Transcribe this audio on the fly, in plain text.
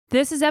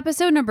This is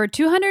episode number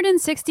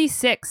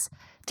 266,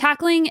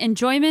 Tackling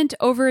Enjoyment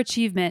Over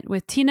Achievement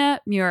with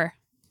Tina Muir.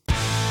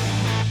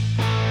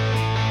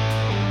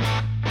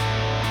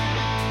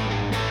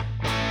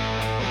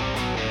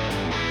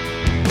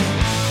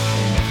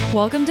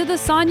 Welcome to the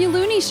Sonia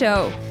Looney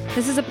Show.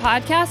 This is a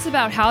podcast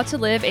about how to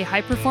live a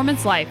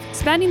high-performance life,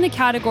 spanning the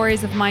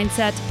categories of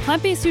mindset,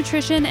 plant-based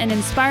nutrition, and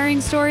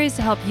inspiring stories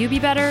to help you be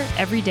better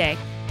every day.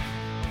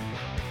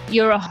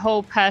 You're a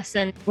whole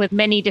person with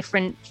many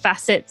different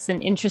facets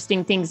and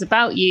interesting things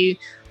about you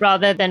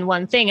rather than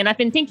one thing. And I've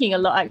been thinking a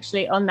lot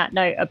actually on that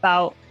note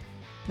about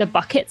the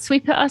buckets we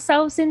put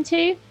ourselves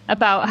into,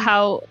 about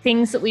how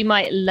things that we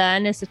might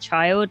learn as a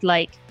child,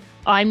 like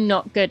I'm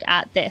not good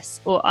at this,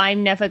 or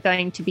I'm never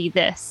going to be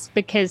this,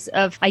 because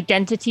of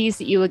identities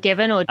that you were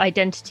given or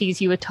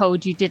identities you were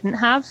told you didn't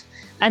have.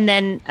 And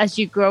then as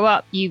you grow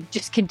up, you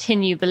just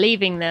continue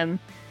believing them.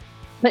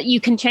 But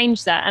you can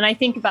change that. And I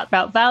think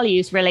about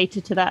values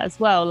related to that as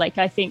well. Like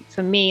I think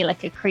for me,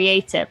 like a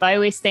creative, I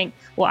always think,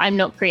 well, I'm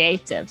not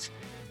creative.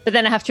 But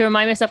then I have to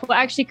remind myself, well,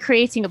 actually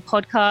creating a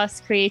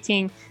podcast,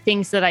 creating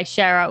things that I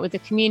share out with the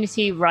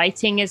community,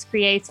 writing is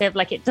creative.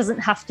 Like it doesn't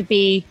have to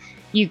be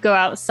you go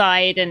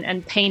outside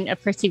and paint a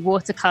pretty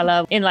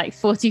watercolor in like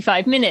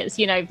 45 minutes,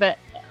 you know, but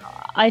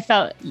I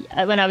felt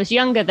when I was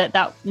younger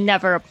that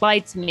never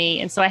applied to me.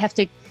 And so I have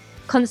to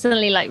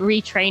constantly like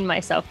retrain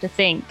myself to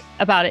think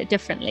about it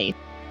differently.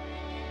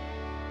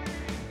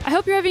 I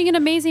hope you're having an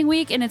amazing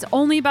week, and it's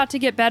only about to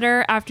get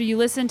better after you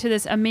listen to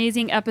this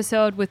amazing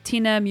episode with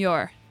Tina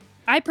Muir.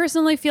 I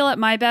personally feel at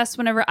my best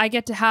whenever I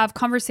get to have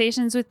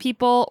conversations with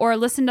people or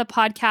listen to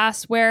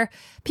podcasts where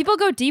people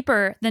go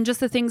deeper than just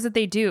the things that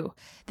they do.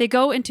 They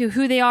go into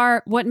who they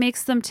are, what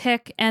makes them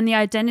tick, and the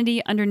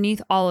identity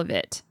underneath all of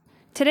it.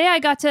 Today, I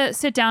got to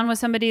sit down with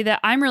somebody that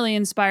I'm really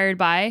inspired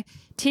by,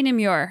 Tina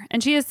Muir,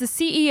 and she is the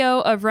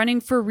CEO of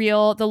Running for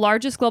Real, the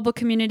largest global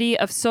community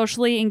of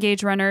socially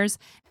engaged runners.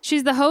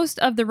 She's the host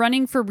of the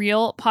Running for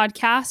Real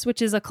podcast,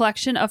 which is a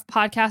collection of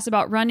podcasts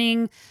about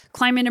running,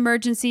 climate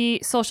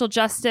emergency, social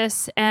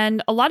justice,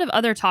 and a lot of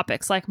other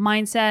topics like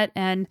mindset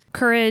and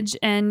courage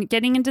and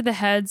getting into the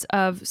heads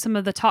of some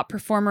of the top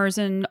performers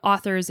and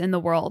authors in the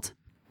world.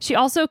 She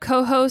also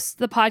co-hosts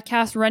the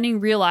podcast Running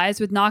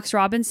Realize with Knox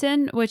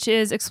Robinson, which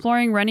is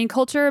exploring running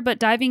culture, but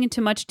diving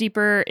into much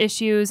deeper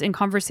issues and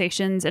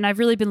conversations. And I've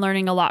really been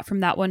learning a lot from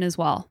that one as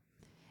well.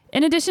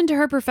 In addition to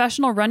her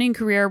professional running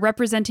career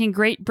representing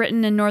Great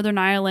Britain and Northern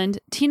Ireland,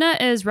 Tina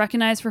is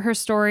recognized for her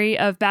story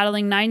of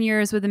battling 9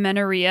 years with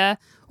amenorrhea,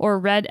 or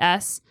Red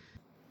S.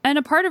 And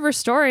a part of her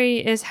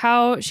story is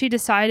how she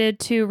decided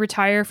to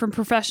retire from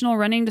professional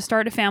running to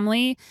start a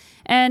family,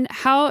 and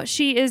how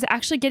she is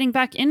actually getting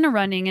back into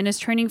running and is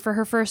training for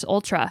her first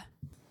ultra.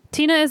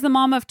 Tina is the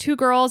mom of 2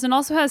 girls and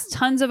also has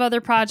tons of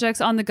other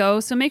projects on the go,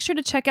 so make sure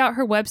to check out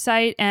her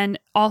website and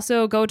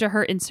also go to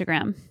her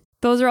Instagram.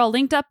 Those are all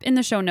linked up in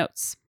the show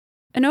notes.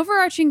 An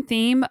overarching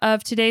theme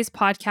of today's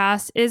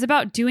podcast is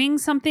about doing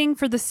something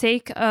for the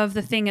sake of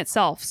the thing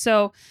itself.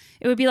 So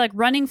it would be like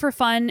running for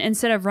fun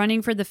instead of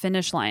running for the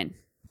finish line.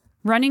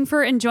 Running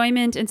for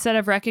enjoyment instead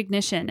of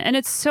recognition. And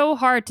it's so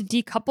hard to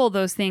decouple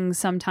those things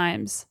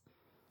sometimes.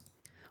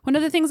 One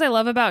of the things I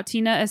love about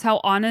Tina is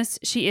how honest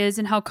she is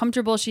and how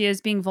comfortable she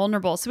is being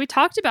vulnerable. So we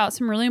talked about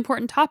some really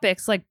important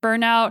topics like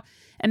burnout,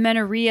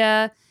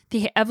 amenorrhea,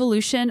 the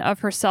evolution of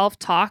her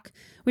self-talk.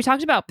 We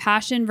talked about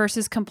passion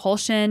versus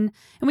compulsion,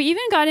 and we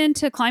even got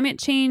into climate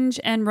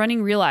change and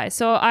Running Realize.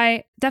 So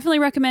I definitely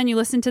recommend you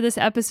listen to this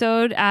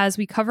episode as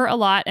we cover a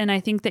lot, and I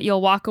think that you'll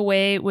walk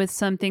away with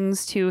some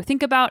things to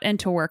think about and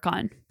to work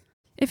on.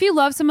 If you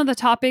love some of the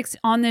topics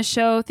on this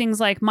show, things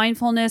like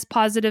mindfulness,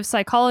 positive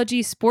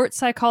psychology, sports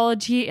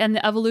psychology, and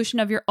the evolution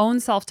of your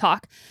own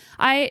self-talk,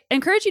 I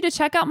encourage you to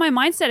check out my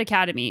Mindset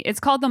Academy. It's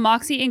called the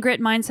Moxie and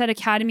Grit Mindset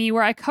Academy,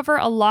 where I cover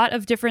a lot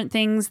of different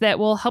things that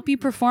will help you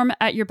perform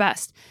at your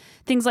best.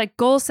 Things like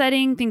goal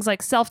setting, things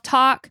like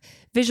self-talk,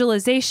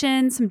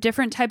 visualization, some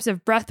different types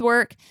of breath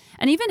work,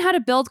 and even how to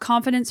build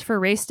confidence for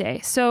race day.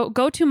 So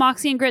go to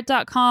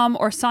moxieandgrit.com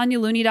or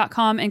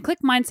sonialooney.com and click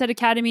Mindset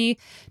Academy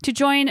to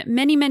join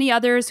many, many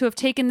others who have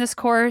taken this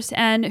course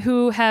and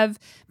who have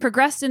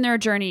progressed in their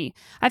journey.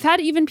 I've had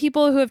even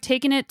people who have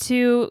taken it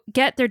to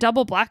get their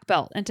double black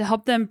belt and to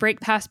help them break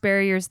past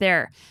barriers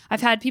there.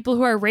 I've had people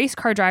who are race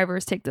car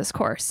drivers take this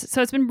course.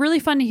 So it's been really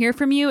fun to hear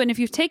from you. And if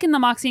you've taken the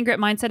Moxie and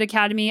Grit Mindset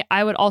Academy,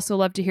 I would also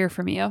love to hear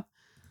from you.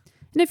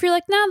 And if you're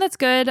like, no, that's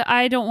good,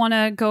 I don't want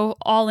to go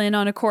all in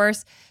on a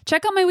course,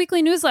 check out my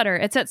weekly newsletter.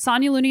 It's at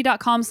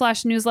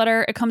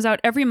sonialooney.com/newsletter. It comes out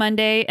every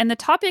Monday, and the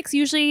topics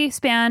usually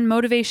span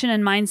motivation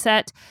and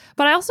mindset,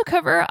 but I also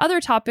cover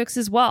other topics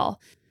as well.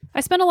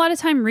 I spend a lot of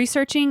time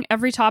researching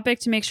every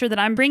topic to make sure that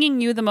I'm bringing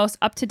you the most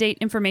up-to-date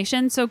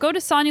information. So go to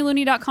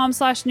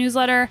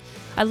sonialooney.com/newsletter.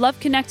 I love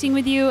connecting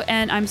with you,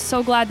 and I'm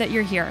so glad that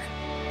you're here.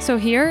 So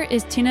here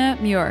is Tina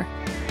Muir.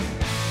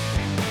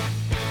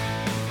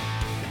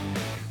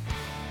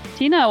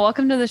 Tina,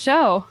 welcome to the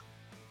show.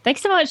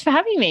 Thanks so much for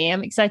having me.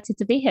 I'm excited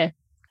to be here.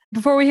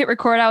 Before we hit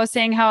record, I was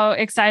saying how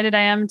excited I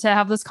am to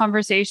have this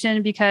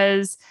conversation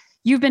because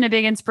you've been a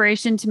big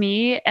inspiration to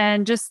me,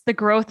 and just the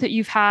growth that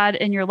you've had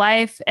in your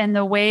life and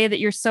the way that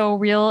you're so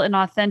real and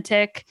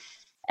authentic.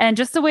 And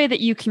just the way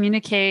that you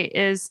communicate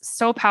is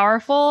so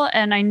powerful.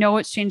 And I know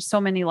it's changed so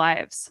many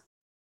lives.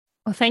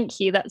 Well, thank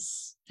you.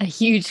 That's a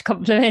huge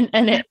compliment.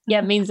 And it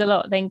means a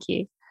lot. Thank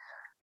you.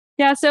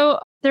 Yeah. So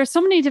there's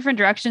so many different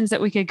directions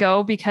that we could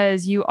go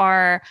because you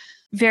are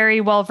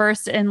very well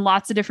versed in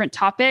lots of different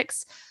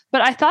topics.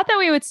 But I thought that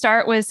we would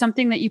start with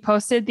something that you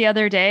posted the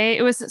other day.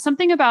 It was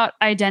something about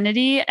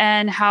identity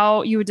and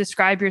how you would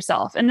describe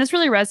yourself. And this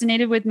really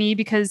resonated with me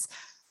because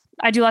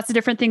I do lots of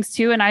different things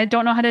too, and I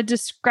don't know how to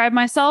describe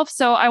myself.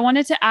 So I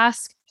wanted to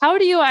ask, how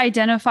do you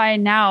identify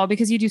now?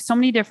 Because you do so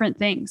many different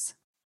things.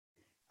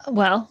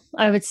 Well,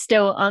 I would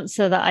still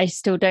answer that I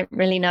still don't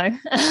really know.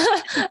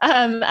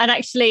 And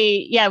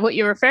actually, what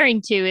you're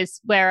referring to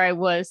is where I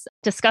was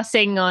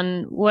discussing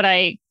on what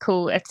I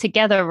call a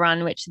together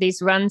run, which are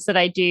these runs that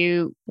I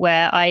do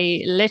where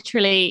I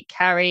literally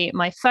carry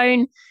my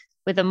phone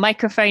with a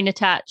microphone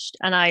attached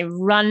and I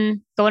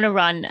go on a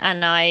run,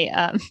 and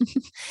I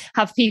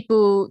have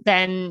people,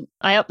 then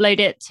I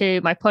upload it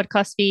to my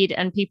podcast feed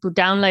and people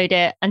download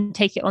it and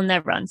take it on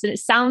their runs. And it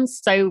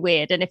sounds so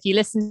weird. And if you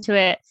listen to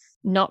it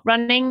not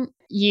running,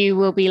 you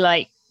will be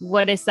like,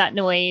 what is that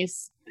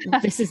noise?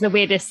 This is the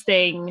weirdest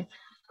thing.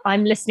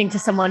 I'm listening to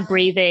someone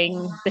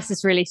breathing. This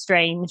is really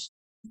strange.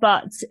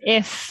 But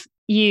if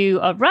you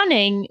are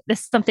running, there's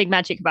something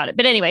magic about it.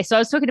 But anyway, so I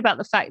was talking about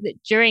the fact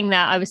that during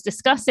that I was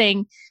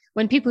discussing,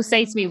 when people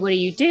say to me, what do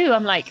you do?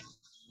 I'm like,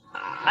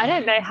 I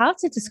don't know how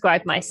to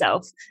describe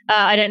myself.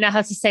 I don't know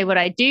how to say what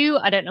I do.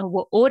 I don't know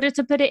what order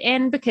to put it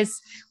in, because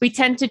we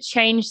tend to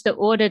change the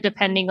order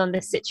depending on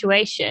the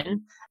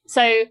situation.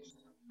 So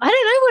I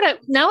don't know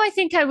now I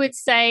think I would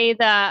say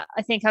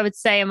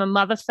I'm a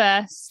mother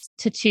first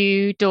to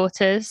two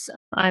daughters.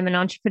 I'm an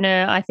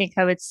entrepreneur. I think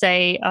I would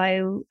say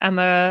I am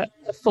a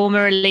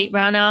former elite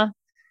runner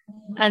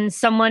and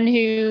someone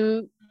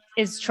who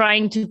is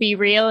trying to be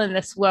real in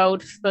this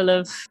world full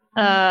of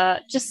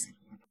just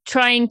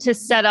trying to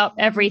set up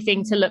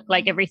everything to look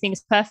like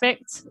everything's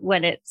perfect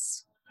when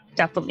it's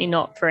definitely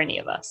not for any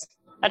of us.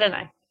 I don't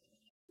know.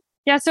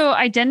 Yeah, so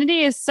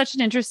identity is such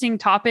an interesting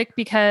topic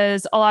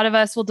because a lot of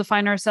us will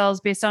define ourselves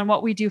based on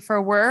what we do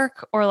for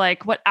work or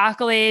like what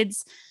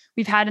accolades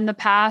we've had in the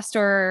past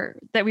or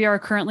that we are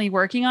currently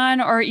working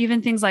on, or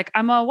even things like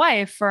I'm a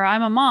wife or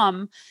I'm a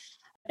mom.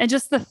 And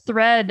just the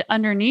thread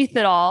underneath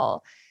it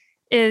all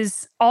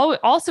is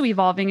also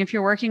evolving if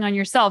you're working on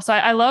yourself. So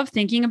I love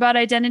thinking about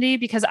identity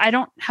because I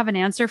don't have an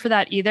answer for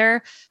that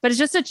either, but it's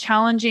just a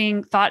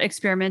challenging thought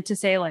experiment to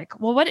say like,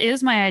 well, what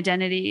is my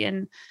identity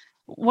and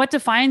what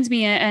defines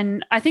me?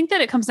 And I think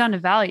that it comes down to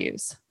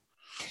values.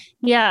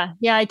 Yeah,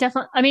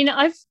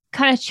 I've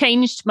kind of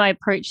changed my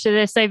approach to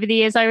this over the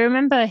years. I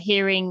remember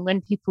hearing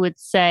when people would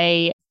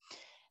say,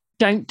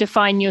 don't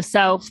define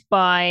yourself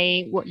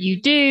by what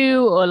you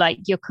do, or like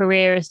your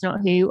career is not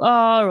who you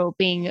are, or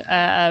being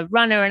a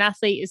runner, an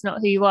athlete is not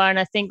who you are. And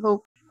I think,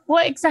 well,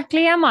 what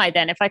exactly am I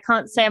then? If I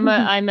can't say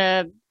I'm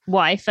a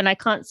wife, and I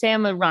can't say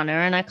I'm a runner,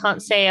 and I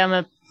can't say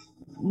I'm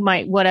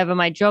whatever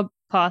my job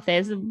path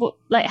is,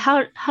 like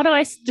how do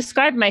I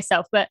describe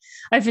myself? But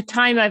over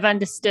time I've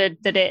understood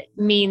that it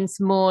means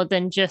more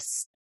than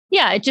just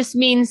it just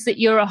means that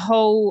you're a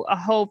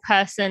whole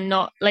person,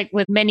 not like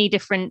with many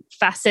different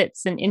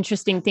facets and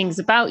interesting things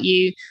about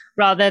you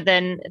rather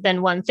than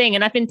one thing.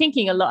 And I've been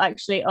thinking a lot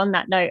actually on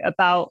that note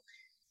about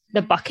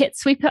the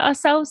buckets we put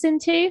ourselves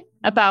into,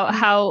 about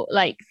how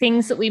like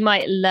things that we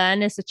might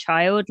learn as a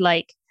child,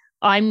 like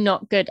I'm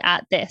not good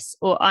at this,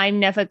 or I'm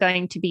never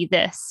going to be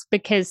this,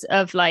 because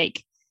of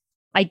like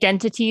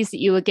identities that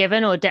you were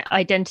given or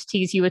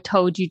identities you were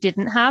told you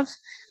didn't have.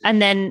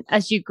 And then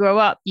as you grow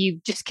up,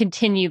 you just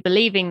continue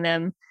believing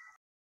them,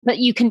 but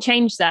you can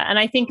change that. And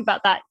I think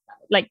about that,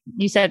 like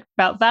you said,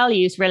 about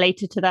values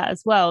related to that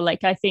as well.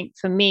 Like I think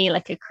for me,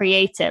 like a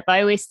creative, I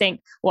always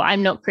think, well,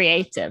 I'm not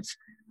creative.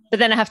 But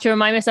then I have to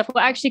remind myself,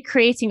 well, actually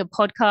creating a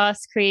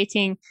podcast,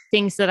 creating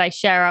things that I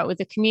share out with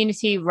the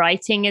community,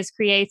 writing is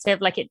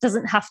creative. Like it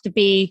doesn't have to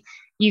be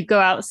you go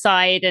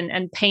outside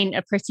and paint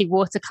a pretty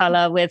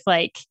watercolor with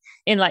like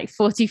in like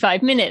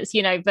 45 minutes,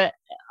 but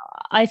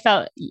I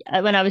felt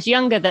when I was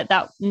younger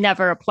that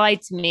never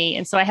applied to me.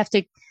 And so I have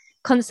to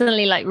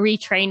constantly like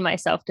retrain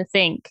myself to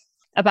think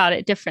about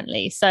it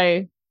differently.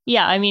 So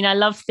yeah, I mean, I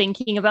love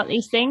thinking about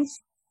these things.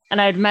 And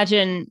I'd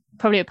imagine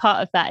probably a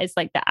part of that is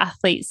like the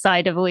athlete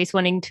side of always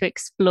wanting to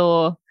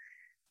explore,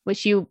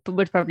 which you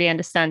would probably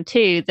understand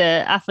too,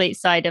 the athlete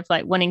side of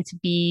like wanting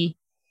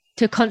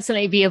to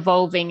constantly be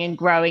evolving and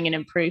growing and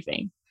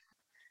improving.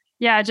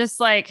 Yeah, just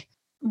like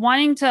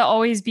wanting to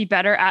always be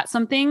better at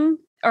something,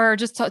 or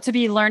just to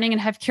be learning and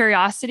have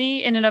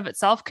curiosity in and of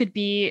itself could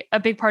be a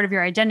big part of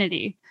your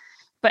identity.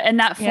 And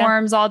that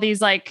forms all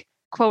these like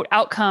quote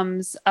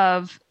outcomes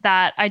of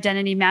that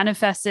identity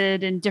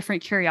manifested in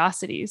different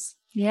curiosities.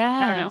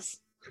 Yeah.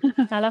 I don't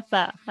know. I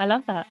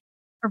love that.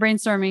 We're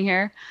brainstorming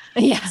here.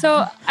 Yeah.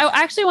 So I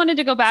actually wanted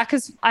to go back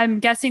because I'm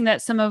guessing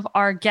that some of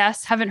our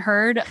guests haven't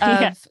heard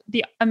of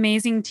the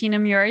amazing Tina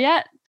Muir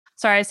yet.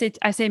 Sorry,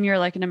 I say Muir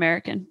like an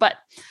American, but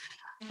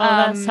Oh,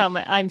 that's how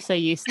I'm so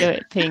used to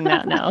it being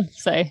that now.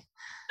 So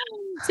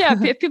yeah,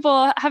 if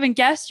people haven't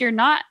guessed, you're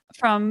not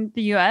from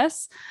the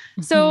US.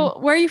 So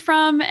where are you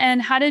from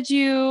and how did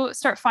you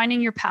start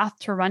finding your path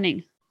to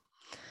running?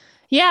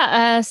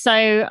 Yeah, so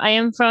I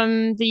am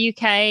from the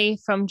UK,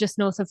 from just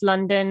north of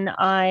London.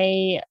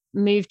 I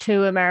moved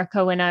to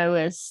America when I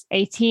was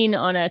 18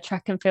 on a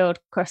track and field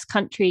cross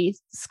country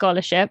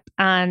scholarship.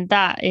 And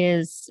that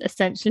is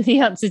essentially the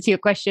answer to your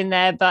question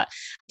there. But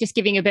just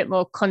giving a bit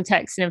more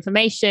context and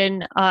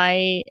information,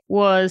 I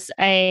was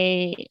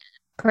a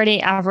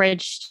pretty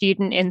average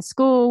student in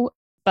school,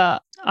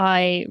 but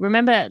I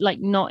remember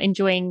like not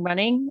enjoying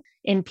running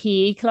in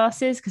PE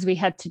classes because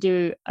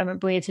I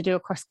remember we had to do a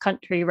cross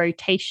country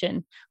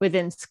rotation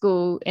within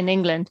school in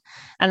England.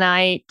 And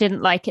I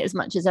didn't like it as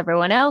much as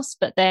everyone else,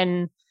 but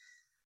then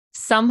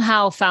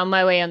somehow found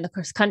my way on the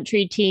cross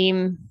country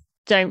team.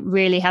 Don't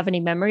really have any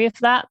memory of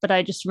that, but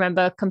I just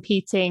remember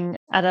competing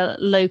at a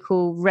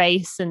local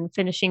race and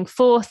finishing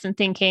fourth and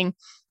thinking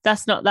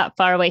that's not that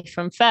far away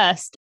from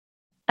first.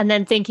 And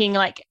then thinking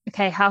like,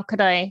 okay, how could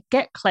I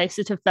get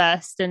closer to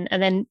first? And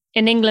then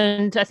in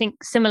England, I think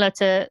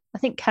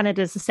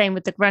Canada's the same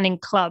with the running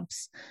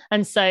clubs.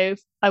 And so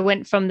I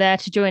went from there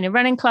to join a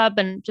running club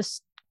and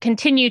just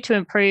continued to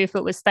improve,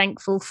 but was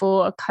thankful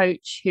for a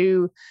coach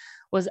who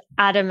was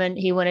adamant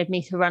he wanted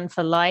me to run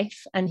for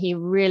life. And he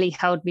really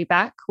held me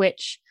back,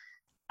 which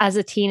as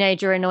a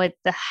teenager annoyed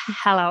the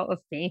hell out of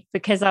me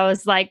because I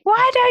was like,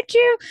 why won't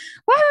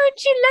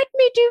you let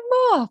me do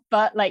more?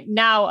 But like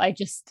now I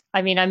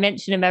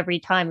mention him every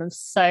time. I'm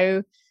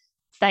so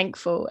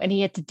thankful. And he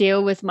had to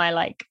deal with my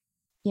like,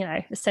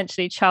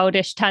 essentially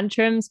childish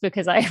tantrums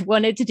because I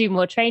wanted to do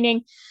more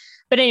training.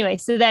 But anyway,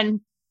 so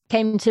then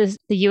came to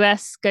the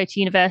US, went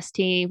to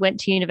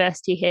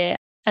university here.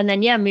 And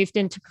then, moved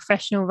into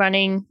professional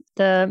running,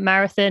 the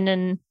marathon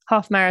and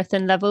half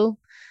marathon level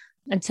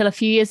until a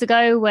few years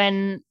ago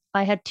when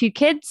I had 2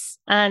 kids,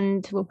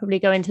 and we'll probably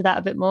go into that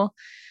a bit more.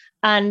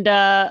 And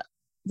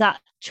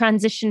that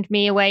transitioned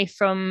me away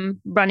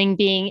from running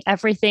being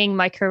everything,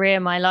 my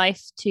career, my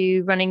life,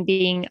 to running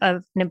being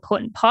an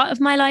important part of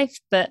my life,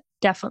 but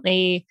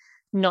definitely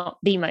not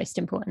the most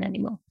important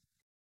anymore.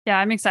 Yeah,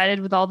 I'm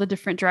excited with all the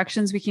different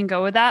directions we can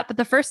go with that. But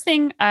the first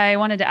thing I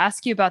wanted to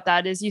ask you about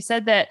that is you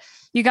said that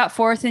you got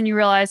fourth and you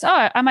realized,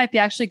 oh, I might be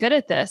actually good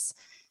at this.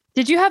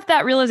 Did you have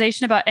that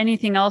realization about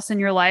anything else in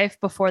your life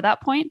before that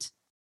point?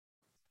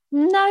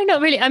 No,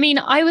 not really. I mean,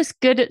 I was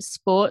good at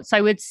sports.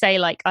 I would say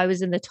like I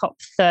was in the top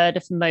third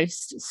of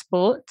most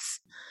sports,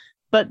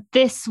 but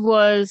this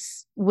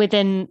was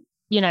within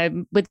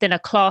a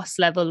class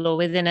level or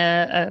within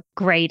a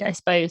grade, I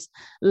suppose,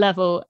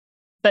 level.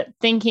 But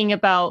thinking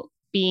about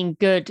being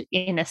good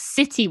in a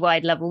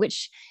citywide level,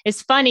 which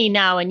is funny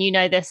now, and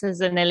this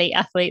as an elite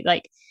athlete,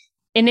 like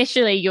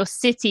initially your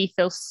city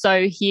feels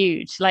so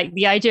huge. Like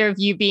the idea of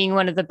you being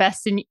one of the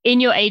best in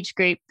your age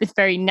group, this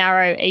very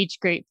narrow age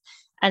group,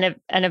 and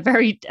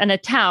a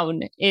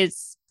town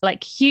is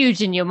like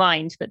huge in your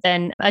mind. But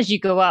then as you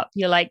go up,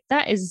 you're like,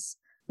 that is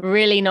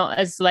really not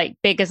as like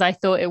big as I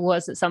thought it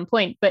was at some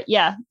point. But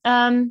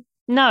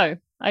no,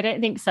 I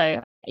don't think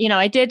so.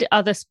 I did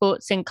other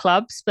sports in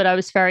clubs, but I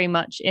was very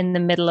much in the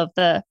middle of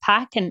the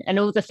pack, and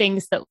all the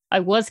things that I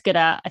was good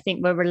at, I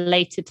think were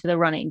related to the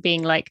running,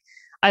 being like,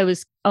 I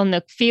was on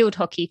the field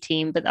hockey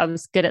team, but I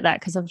was good at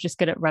that because I was just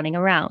good at running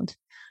around.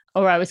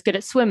 Or I was good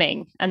at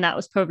swimming, and that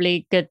was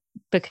probably good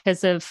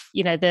because of,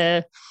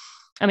 I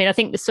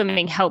think the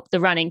swimming helped the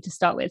running to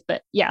start with.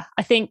 But yeah,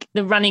 I think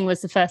the running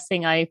was the first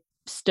thing I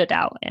stood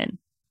out in.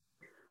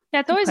 Yeah,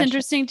 it's always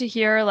interesting to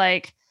hear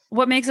like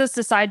what makes us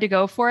decide to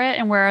go for it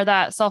and where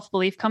that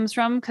self-belief comes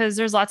from, because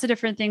there's lots of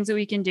different things that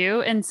we can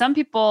do. And some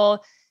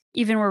people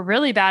even were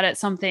really bad at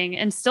something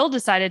and still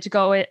decided to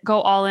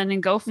go all in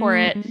and go for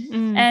it.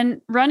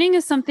 And running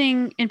is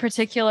something in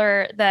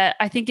particular that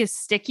I think is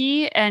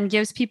sticky and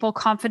gives people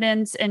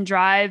confidence and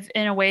drive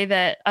in a way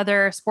that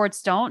other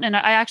sports don't. And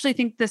I actually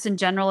think this in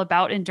general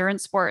about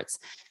endurance sports.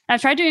 And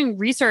I've tried doing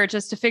research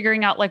as to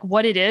figuring out like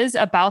what it is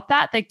about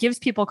that gives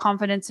people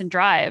confidence and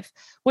drive.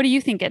 What do you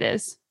think it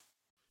is?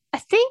 I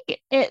think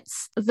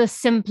it's the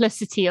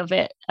simplicity of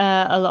it,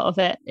 a lot of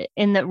it,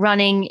 in that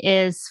running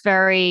is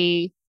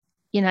very,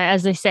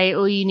 as they say,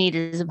 all you need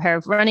is a pair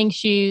of running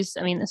shoes.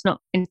 I mean, that's not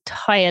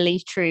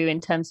entirely true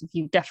in terms of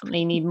you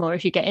definitely need more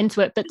as you get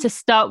into it. But to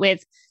start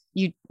with,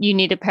 you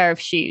need a pair of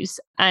shoes,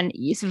 and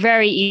it's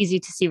very easy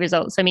to see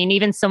results. I mean,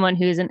 even someone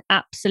who is an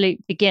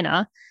absolute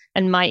beginner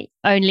and might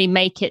only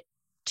make it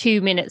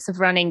 2 minutes of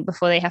running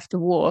before they have to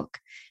walk,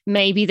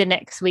 maybe the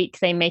next week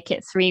they make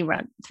it 3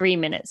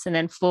 minutes and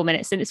then 4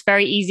 minutes. And it's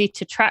very easy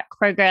to track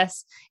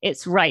progress.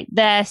 It's right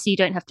there. So you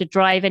don't have to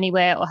drive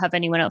anywhere or have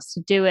anyone else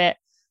to do it.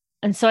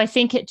 And so I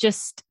think it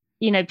just,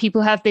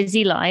 people have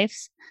busy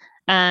lives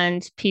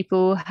and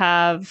people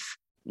have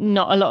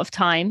not a lot of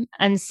time.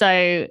 And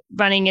so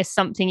running is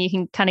something you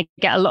can kind of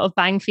get a lot of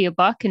bang for your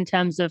buck in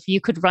terms of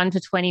you could run for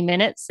 20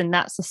 minutes and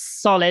that's a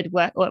solid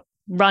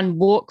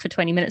walk for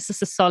 20 minutes.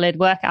 That's a solid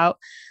workout.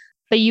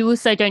 but you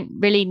also don't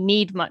really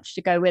need much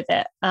to go with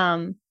it.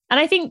 And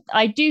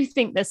I do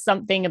think there's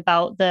something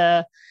about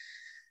the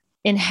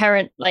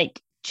inherent like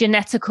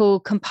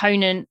genetical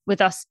component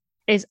with us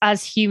is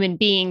as human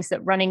beings,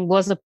 that running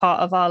was a part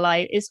of our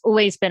life. It's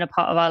always been a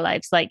part of our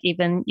lives. Like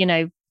even,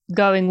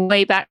 going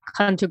way back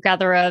hunter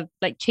gatherer,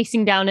 like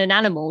chasing down an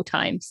animal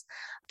times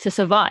to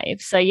survive.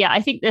 So yeah,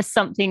 I think there's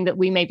something that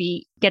we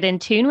maybe get in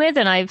tune with.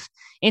 And I've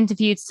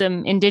interviewed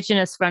some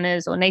indigenous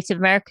runners or Native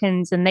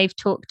Americans, and they've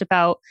talked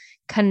about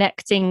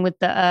connecting with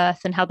the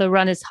earth and how the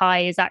runner's high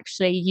is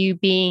actually you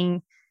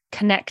being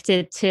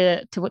connected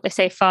to what they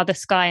say, Father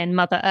Sky and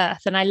Mother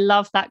Earth. And I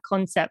love that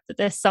concept that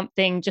there's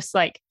something just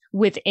like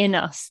within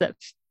us that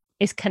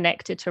is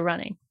connected to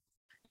running.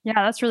 Yeah,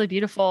 that's really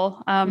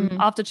beautiful. I'll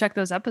have to check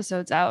those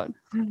episodes out.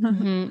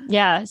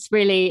 Yeah, it's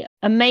really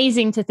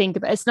amazing to think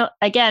about. It's not,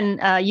 again,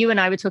 you and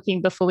I were talking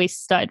before we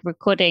started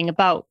recording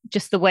about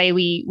just the way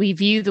we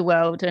view the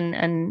world.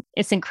 And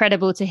it's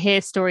incredible to hear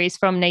stories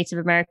from Native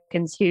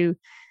Americans who,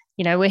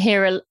 were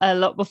here a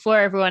lot before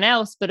everyone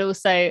else, but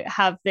also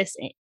have this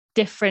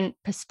different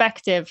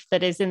perspective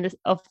that is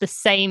of the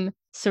same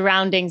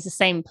surroundings, the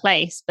same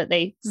place, but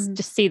they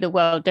just see the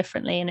world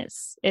differently. And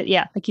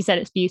yeah, like you said,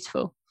 it's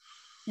beautiful.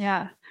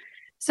 Yeah.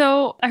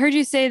 So I heard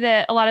you say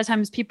that a lot of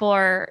times people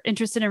are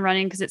interested in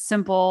running because it's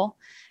simple,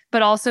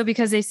 but also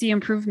because they see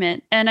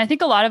improvement. And I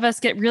think a lot of us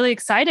get really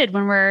excited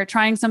when we're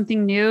trying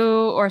something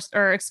new or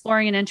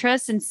exploring an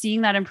interest and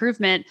seeing that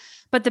improvement.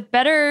 But the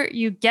better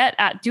you get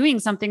at doing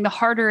something, the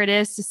harder it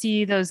is to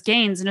see those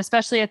gains. And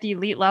especially at the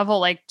elite level,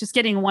 like just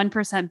getting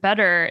 1%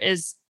 better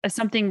is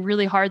something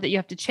really hard that you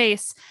have to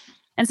chase.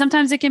 And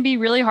sometimes it can be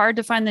really hard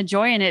to find the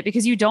joy in it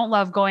because you don't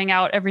love going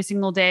out every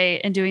single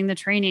day and doing the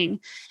training.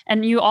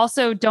 And you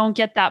also don't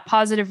get that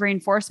positive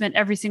reinforcement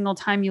every single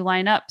time you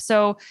line up.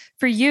 So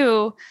for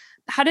you,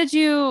 how did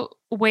you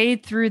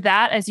wade through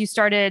that as you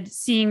started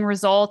seeing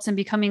results and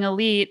becoming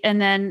elite?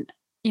 And then,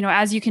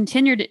 as you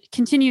continued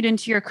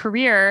into your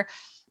career,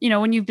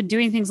 when you've been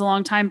doing things a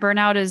long time,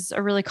 burnout is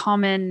a really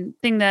common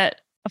thing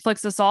that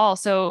afflicts us all.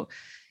 So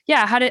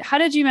yeah, how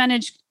did you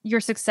manage your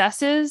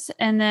successes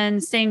and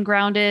then staying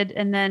grounded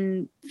and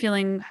then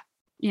feeling,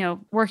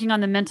 working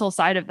on the mental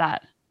side of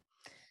that?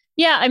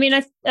 Yeah, I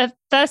mean,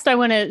 first I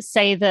want to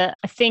say that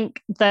I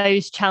think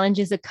those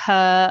challenges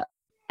occur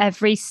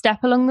every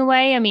step along the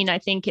way. I mean, I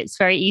think it's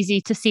very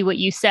easy to see what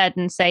you said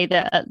and say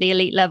that at the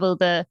elite level,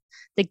 the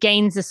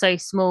gains are so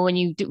small and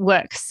you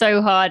work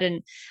so hard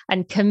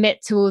and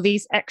commit to all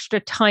these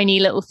extra tiny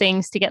little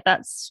things to get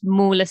that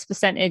smallest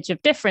percentage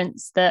of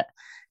difference that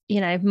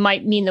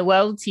might mean the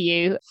world to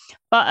you.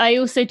 But I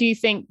also do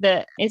think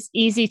that it's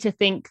easy to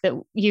think that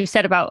you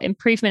said about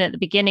improvement at the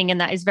beginning,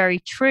 and that is very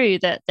true,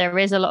 that there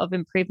is a lot of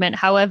improvement.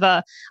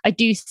 However, I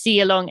do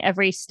see along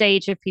every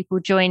stage of people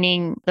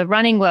joining the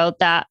running world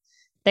that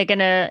they're going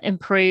to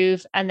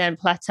improve and then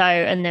plateau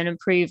and then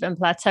improve and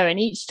plateau. And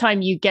each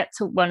time you get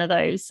to one of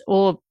those,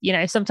 or,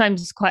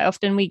 sometimes quite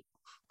often we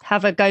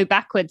have a go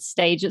backwards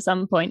stage at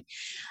some point.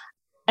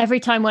 Every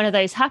time one of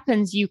those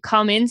happens, you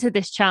come into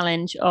this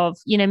challenge of,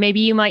 maybe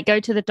you might go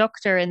to the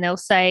doctor and they'll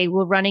say,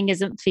 well, running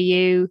isn't for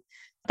you.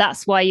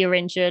 That's why you're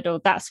injured,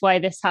 or that's why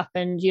this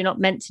happened. You're not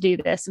meant to do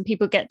this. And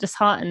people get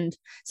disheartened.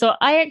 So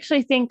I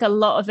actually think a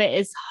lot of it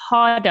is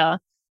harder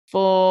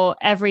for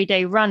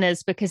everyday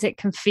runners because it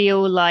can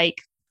feel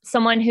like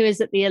someone who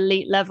is at the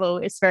elite level,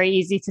 it's very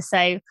easy to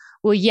say,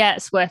 well, yeah,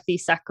 it's worth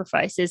these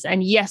sacrifices.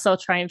 And yes, I'll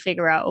try and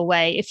figure out a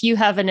way. If you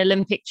have an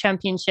Olympic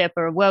championship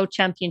or a world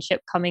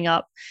championship coming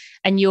up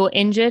and you're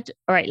injured,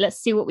 all right, let's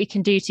see what we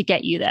can do to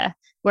get you there.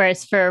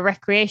 Whereas for a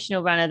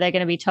recreational runner, they're going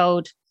to be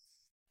told,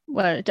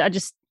 well,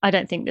 I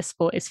don't think this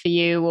sport is for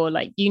you, or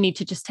like, you need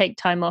to just take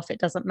time off. It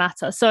doesn't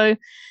matter. So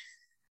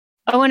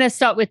I want to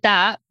start with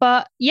that.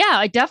 But yeah,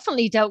 I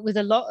definitely dealt with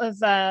a lot of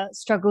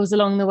struggles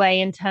along the way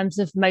in terms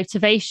of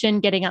motivation,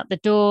 getting out the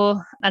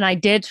door. And I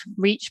did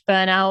reach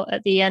burnout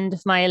at the end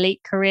of my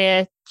elite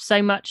career,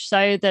 so much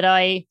so that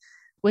I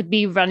would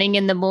be running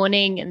in the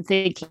morning and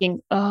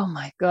thinking, oh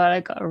my God, I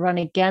got to run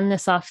again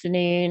this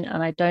afternoon.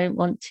 And I don't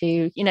want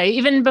to,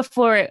 even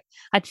before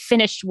I'd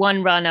finished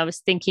one run, I was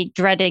thinking,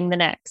 dreading the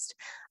next.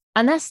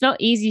 And that's not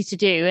easy to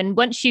do. And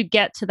once you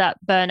get to that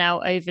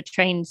burnout,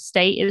 overtrained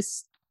state,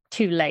 is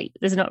too late.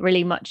 There's not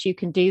really much you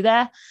can do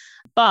there.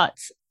 But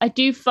I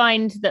do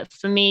find that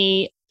for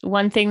me,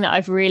 one thing that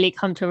I've really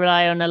come to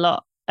rely on a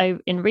lot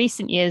in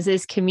recent years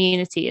is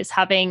community, is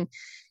having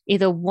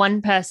either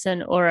one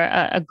person or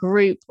a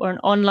group or an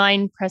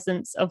online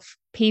presence of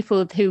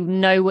people who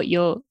know what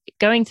you're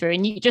going through.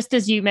 And just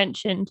as you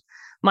mentioned,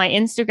 my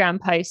Instagram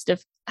post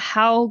of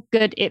how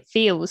good it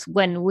feels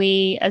when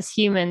we as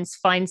humans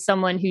find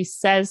someone who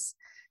says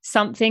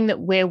something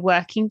that we're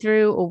working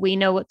through, or we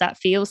know what that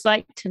feels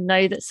like to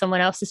know that someone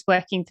else is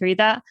working through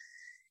that.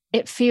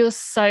 It feels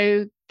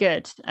so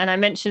good. And I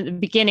mentioned at the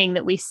beginning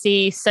that we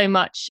see so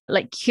much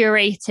like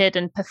curated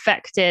and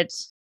perfected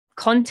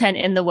content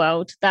in the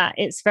world that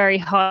it's very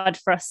hard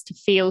for us to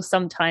feel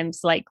sometimes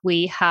like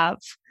we have,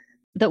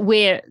 that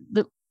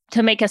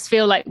to make us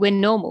feel like we're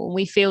normal.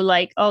 We feel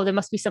like, oh, there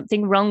must be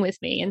something wrong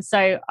with me. And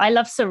so I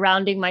love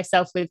surrounding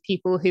myself with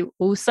people who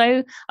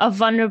also are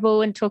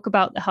vulnerable and talk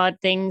about the hard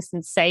things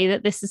and say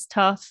that this is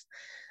tough.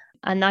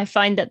 And I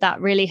find that that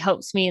really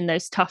helps me in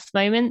those tough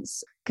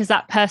moments, because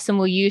that person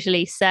will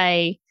usually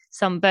say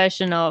some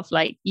version of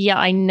like, yeah,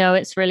 I know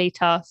it's really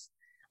tough.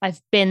 I've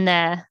been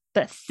there,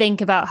 but think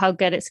about how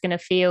good it's going to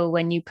feel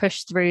when you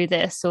push through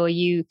this, or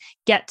you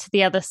get to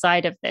the other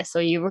side of this,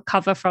 or you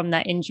recover from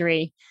that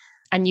injury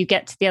and you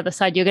get to the other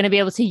side. You're going to be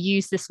able to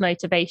use this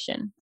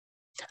motivation.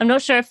 I'm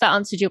not sure if that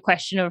answered your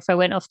question or if I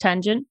went off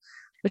tangent,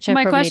 which I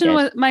probably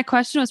did. My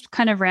question was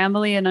kind of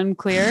rambly and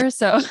unclear,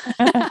 so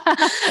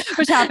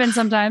which happens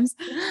sometimes.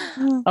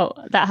 Oh,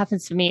 that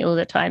happens to me all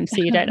the time, so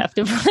you don't have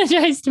to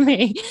apologize to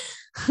me.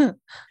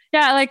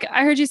 Yeah, like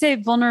I heard you say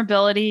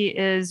vulnerability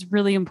is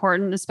really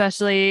important,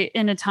 especially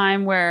in a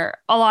time where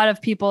a lot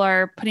of people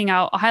are putting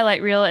out a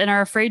highlight reel and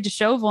are afraid to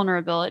show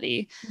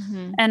vulnerability.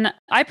 Mm-hmm. And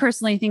I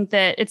personally think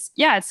that it's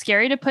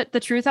scary to put the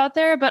truth out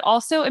there, but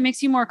also it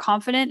makes you more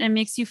confident and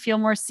makes you feel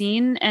more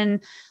seen.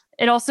 And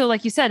it also,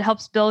 like you said,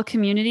 helps build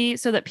community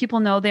so that people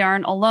know they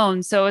aren't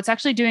alone. So it's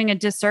actually doing a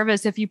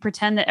disservice if you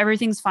pretend that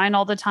everything's fine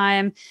all the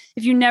time,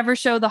 if you never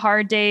show the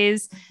hard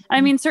days. Mm-hmm.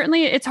 I mean,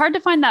 certainly it's hard to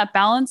find that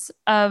balance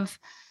of,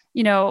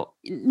 you know,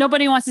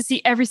 nobody wants to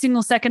see every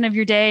single second of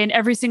your day and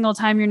every single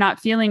time you're not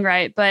feeling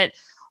right, but,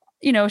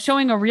 you know,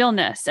 showing a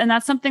realness. And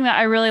that's something that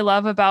I really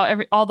love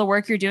about all the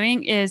work you're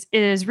doing is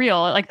it is real.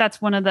 Like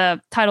that's one of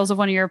the titles of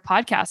one of your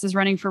podcasts is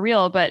Running for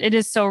Real, but it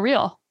is so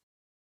real.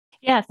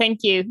 Yeah,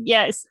 thank you.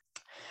 Yes.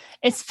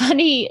 It's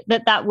funny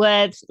that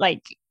word,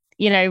 like,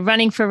 you know,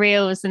 Running for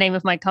Real is the name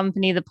of my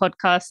company, the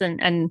podcast,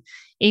 and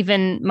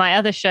even my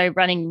other show,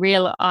 Running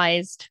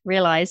Realized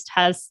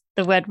has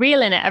the word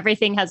real in it.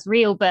 Everything has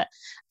real,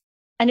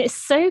 and it's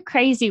so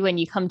crazy when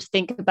you come to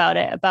think about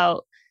it,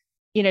 about,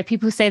 you know,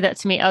 people say that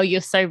to me, oh,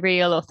 you're so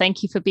real, or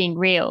thank you for being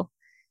real.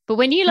 But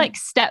when you like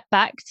step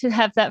back to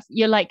have that,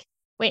 you're like,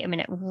 wait a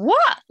minute,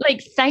 what?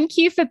 Like, thank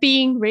you for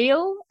being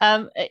real.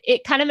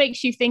 It kind of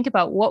makes you think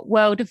about what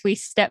world have we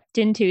stepped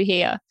into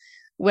here,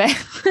 where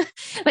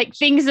like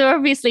things are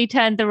obviously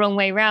turned the wrong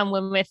way around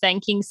when we're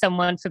thanking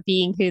someone for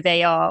being who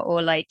they are,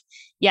 or like,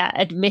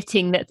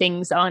 admitting that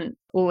things aren't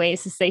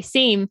always as they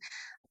seem.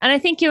 And I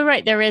think you're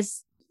right.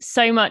 There's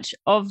so much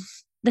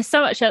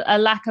a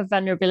lack of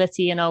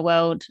vulnerability in our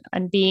world,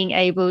 and being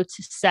able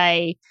to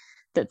say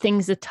that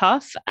things are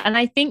tough. And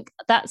I think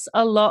that's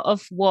a lot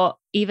of what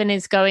even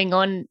is going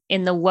on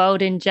in the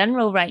world in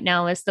general right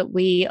now, is that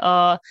we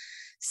are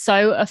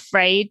so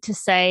afraid to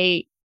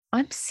say,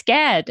 I'm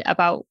scared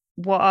about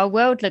what our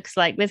world looks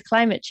like with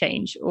climate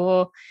change,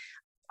 or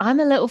I'm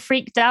a little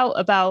freaked out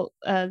about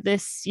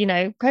this, you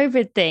know,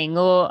 COVID thing,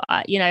 or,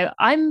 you know,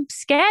 I'm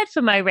scared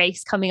for my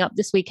race coming up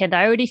this weekend.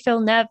 I already feel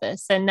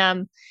nervous.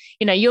 And,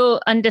 you know, you're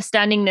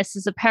understanding this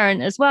as a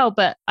parent as well,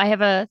 but I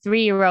have a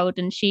 3-year-old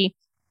and she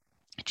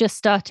just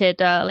started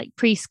like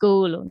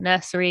preschool or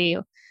nursery,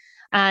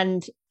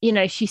 and you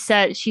know, she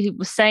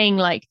was saying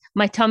like,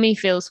 my tummy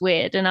feels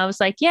weird, and I was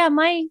like, yeah,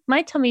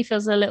 my tummy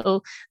feels a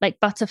little like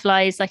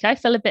butterflies, like I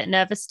feel a bit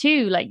nervous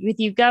too, like with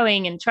you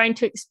going, and trying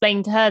to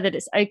explain to her that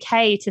it's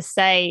okay to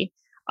say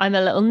I'm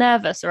a little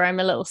nervous or I'm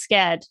a little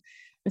scared.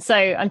 And so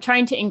I'm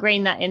trying to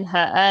ingrain that in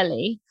her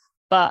early.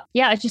 But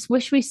yeah, I just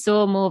wish we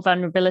saw more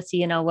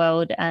vulnerability in our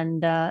world,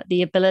 and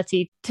the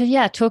ability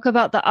to talk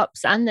about the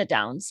ups and the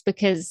downs,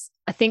 because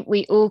I think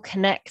we all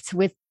connect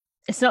with,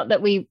 it's not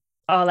that we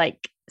are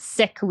like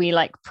sick, we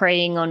like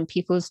preying on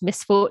people's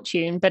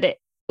misfortune, but it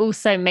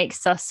also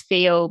makes us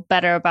feel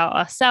better about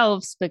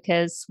ourselves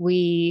because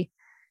we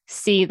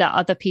see that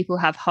other people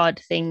have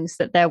hard things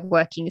that they're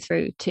working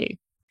through too.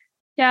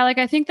 Yeah, like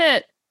I think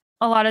that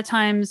a lot of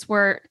times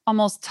we're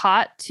almost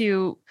taught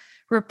to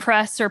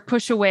repress or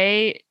push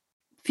away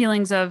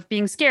feelings of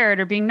being scared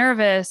or being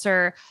nervous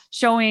or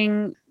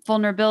showing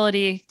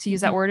vulnerability, to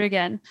use that word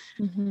again.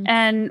 Mm-hmm.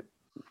 And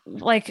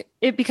like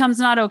it becomes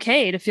not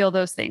okay to feel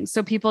those things.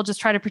 So people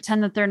just try to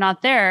pretend that they're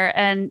not there,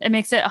 and it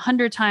makes it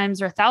 100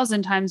 times or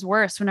 1,000 times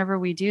worse whenever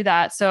we do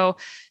that. So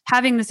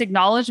having this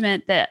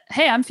acknowledgement that,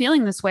 hey, I'm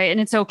feeling this way and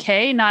it's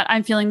okay, not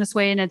I'm feeling this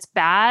way and it's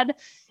bad,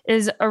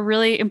 is a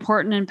really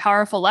important and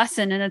powerful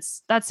lesson. And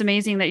that's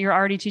amazing that you're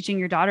already teaching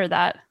your daughter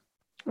that.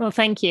 Well,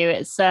 thank you.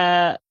 It's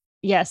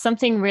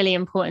something really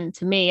important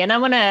to me. And I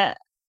want to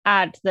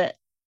add that,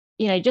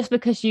 you know, just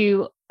because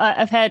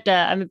I've heard,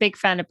 I'm a big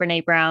fan of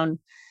Brene Brown,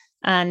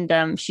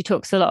 and she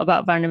talks a lot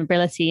about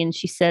vulnerability, and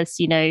she says,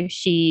 you know,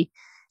 she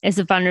is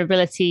a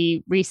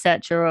vulnerability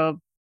researcher, or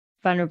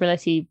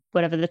vulnerability,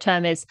 whatever the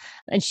term is,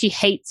 and she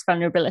hates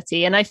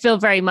vulnerability. And I feel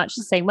very much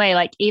the same way.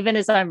 Like, even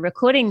as I'm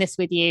recording this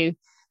with you,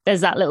 there's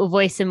that little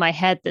voice in my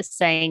head that's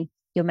saying,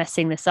 you're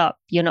messing this up,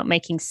 you're not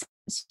making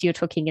sense, you're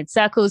talking in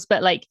circles.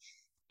 But like,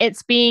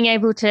 it's being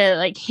able to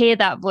like hear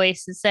that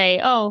voice and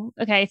say, oh,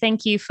 okay,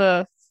 thank you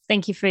for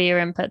your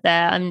input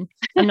there. I'm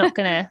not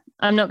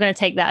gonna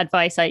take that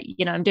advice.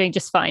 I'm doing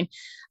just fine.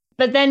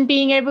 But then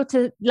being able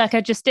to, like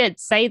I just did,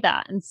 say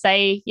that, and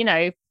say, you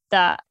know,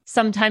 that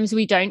sometimes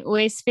we don't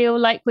always feel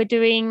like we're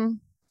doing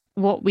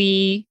what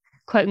we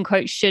quote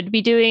unquote should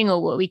be doing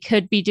or what we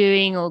could be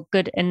doing or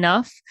good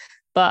enough.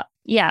 But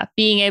yeah,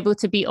 being able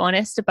to be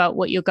honest about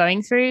what you're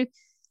going through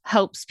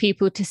helps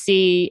people to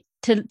see,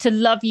 to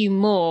love you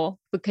more,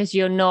 because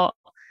you're not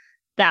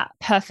that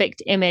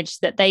perfect image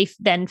that they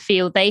then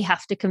feel they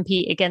have to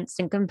compete against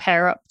and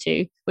compare up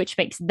to, which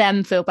makes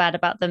them feel bad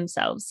about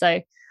themselves.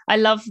 So I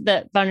love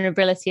that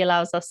vulnerability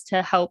allows us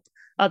to help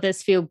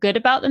others feel good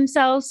about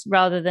themselves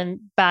rather than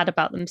bad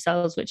about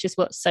themselves, which is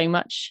what so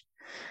much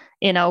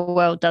in our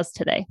world does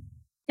today.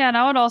 Yeah. And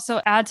I would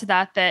also add to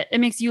that it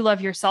makes you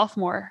love yourself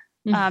more,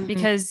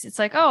 because it's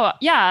like, oh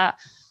yeah,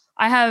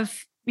 I have,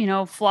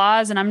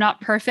 flaws and I'm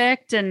not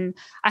perfect. And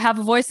I have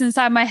a voice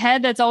inside my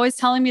head that's always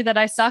telling me that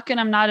I suck and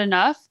I'm not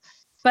enough,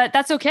 but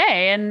that's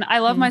okay. And I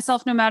love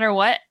myself no matter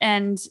what.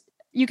 And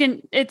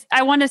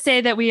I want to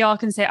say that we all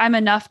can say I'm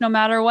enough no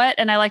matter what.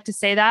 And I like to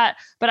say that,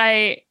 but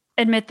I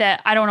admit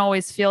that I don't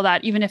always feel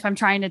that, even if I'm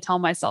trying to tell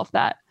myself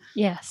that.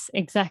 Yes,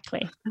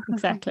 exactly.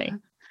 Exactly.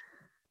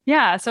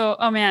 Yeah. So,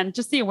 oh man,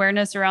 just the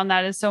awareness around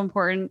that is so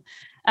important.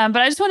 But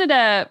I just wanted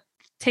to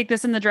take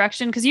this in the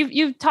direction, because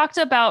you've talked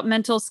about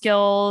mental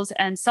skills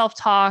and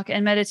self-talk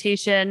and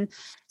meditation.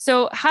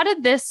 So how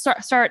did this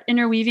start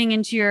interweaving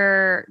into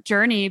your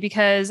journey?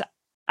 Because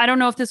I don't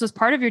know if this was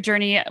part of your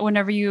journey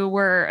whenever you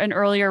were an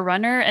earlier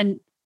runner, and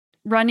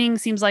running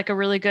seems like a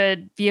really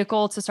good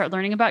vehicle to start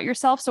learning about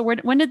yourself. So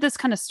when did this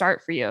kind of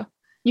start for you?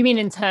 You mean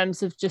in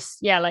terms of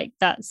just, like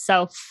that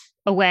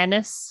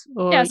self-awareness,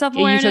 or Yeah,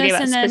 self-awareness. are you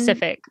talking about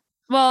specific?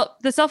 Well,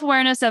 the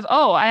self-awareness of,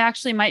 oh, I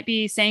actually might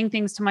be saying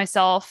things to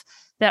myself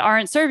that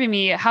aren't serving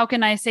me. How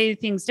can I say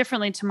things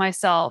differently to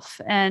myself?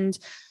 And,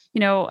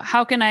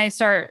 how can I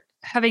start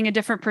having a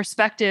different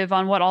perspective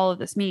on what all of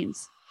this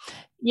means?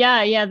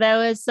 Yeah. There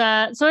was,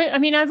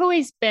 I've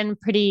always been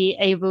pretty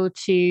able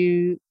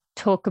to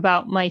talk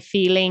about my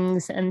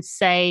feelings and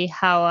say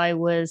how I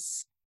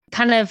was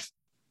kind of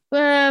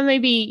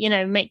maybe,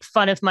 make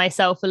fun of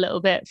myself a little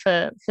bit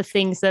for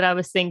things that I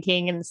was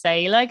thinking, and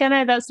say like, I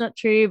know that's not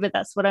true, but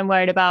that's what I'm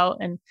worried about.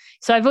 And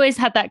so I've always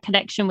had that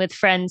connection with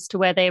friends to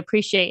where they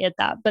appreciated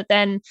that. But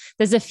then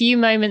there's a few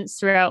moments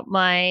throughout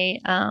my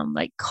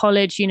like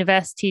college,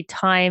 university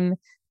time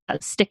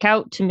that stick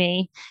out to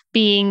me,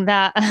 being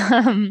that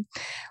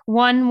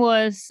one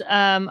was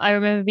I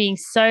remember being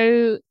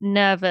so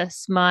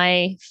nervous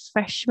my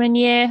freshman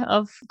year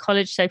of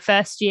college, so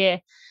first year.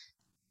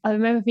 I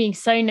remember being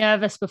so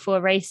nervous before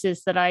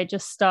races that I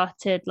just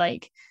started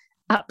like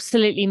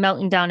absolutely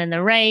melting down in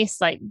the race,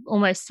 like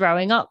almost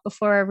throwing up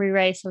before every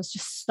race. I was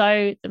just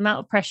the amount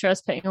of pressure I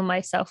was putting on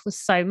myself was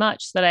so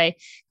much that I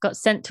got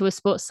sent to a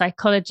sports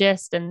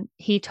psychologist, and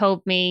he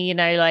told me,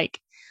 like,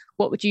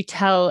 what would you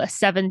tell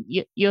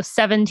your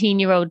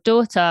 17-year-old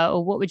daughter,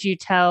 or what would you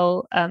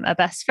tell a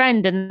best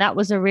friend? And that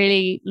was a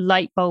really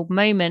light bulb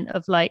moment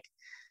of like,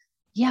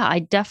 yeah, I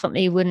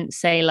definitely wouldn't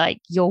say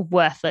like, you're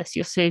worthless,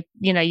 you're so,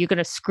 you're going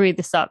to screw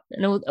this up,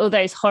 and all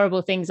those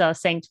horrible things I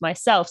was saying to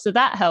myself. So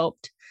that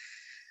helped.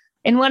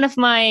 In one of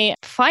my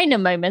finer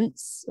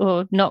moments,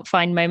 or not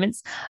fine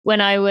moments, when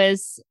I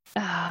was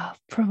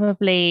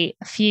probably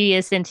a few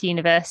years into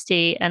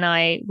university, and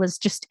I was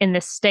just in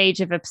this stage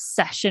of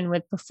obsession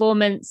with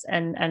performance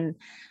and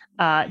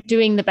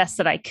doing the best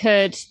that I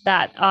could,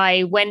 that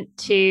I went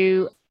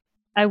to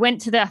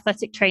the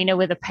athletic trainer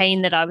with a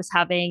pain that I was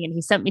having, and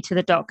he sent me to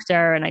the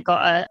doctor, and I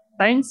got a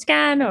bone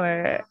scan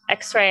or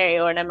X-ray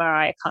or an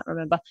MRI, I can't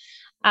remember.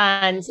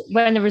 And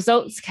when the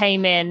results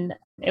came in,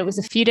 it was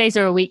a few days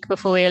or a week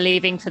before we were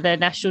leaving for the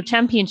national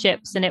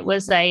championships, and it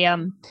was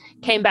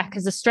came back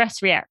as a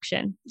stress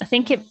reaction. I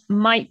think it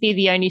might be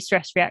the only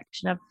stress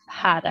reaction I've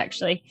had,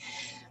 actually.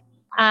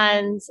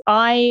 And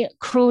I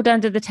crawled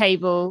under the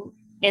table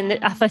in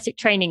the athletic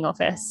training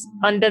office,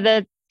 under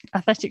the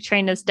athletic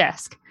trainer's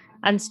desk,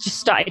 and just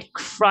started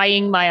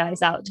crying my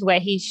eyes out, to where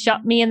he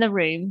shut me in the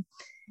room.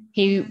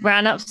 He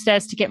ran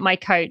upstairs to get my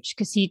coach,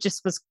 because he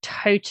just was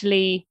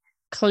totally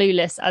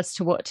clueless as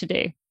to what to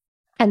do.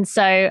 And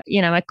so,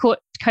 my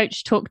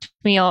coach talked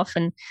me off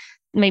and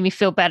made me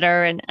feel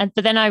better.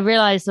 But then I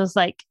realized, I was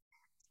like,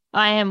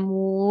 I am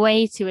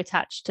way too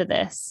attached to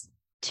this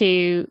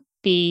to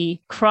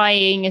be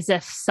crying as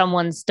if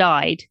someone's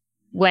died,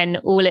 when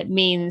all it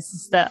means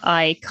is that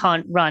I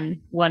can't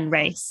run one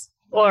race,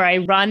 or I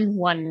run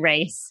one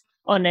race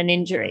on an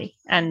injury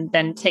and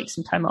then take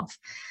some time off.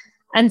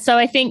 And so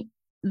I think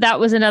that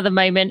was another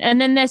moment. And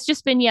then there's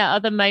just been,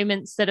 other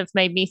moments that have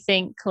made me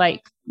think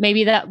like,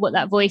 maybe that what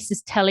that voice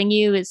is telling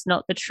you is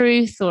not the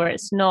truth, or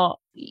it's not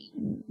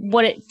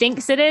what it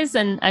thinks it is.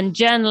 And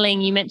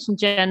journaling, you mentioned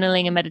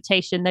journaling and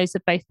meditation. Those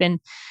have both been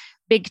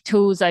big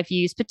tools I've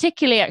used,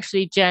 particularly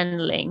actually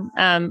journaling,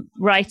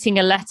 writing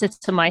a letter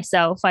to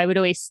myself. I would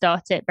always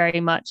start it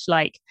very much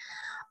like,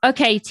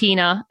 okay,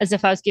 Tina, as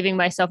if I was giving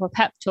myself a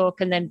pep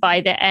talk. And then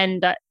by the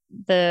end,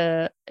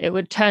 it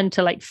would turn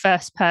to like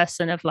first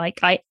person of like,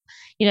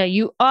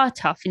 you are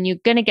tough, and you're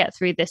going to get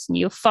through this, and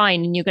you're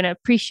fine, and you're going to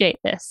appreciate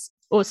this.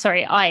 Or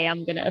sorry, I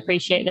am going to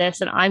appreciate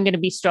this, and I'm going to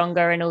be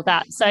stronger, and all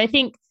that. So I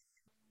think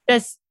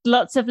there's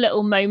lots of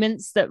little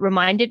moments that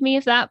reminded me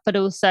of that, but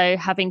also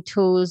having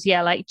tools,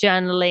 like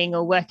journaling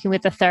or working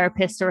with a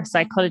therapist or a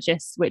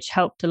psychologist, which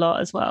helped a lot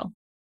as well.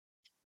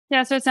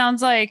 Yeah, so it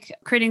sounds like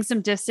creating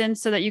some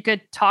distance so that you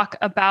could talk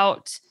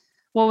about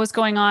what was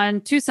going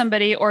on to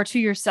somebody or to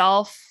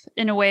yourself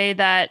in a way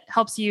that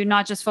helps you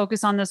not just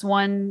focus on this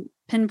one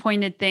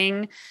pinpointed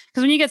thing.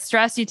 Because when you get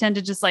stressed, you tend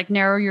to just like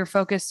narrow your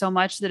focus so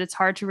much that it's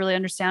hard to really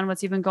understand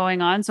what's even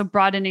going on. So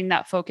broadening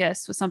that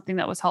focus was something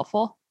that was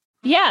helpful.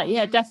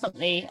 Yeah,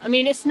 definitely. I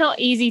mean, it's not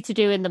easy to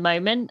do in the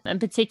moment,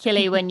 and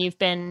particularly when you've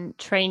been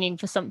training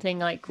for something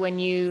like when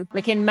you,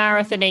 like in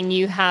marathoning,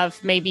 you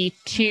have maybe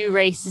 2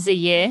 races a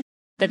year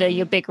that are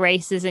your big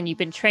races, and you've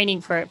been training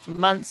for it for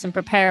months and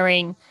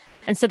preparing.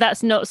 And so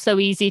that's not so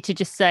easy to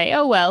just say,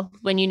 oh, well,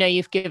 when you know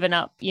you've given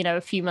up, a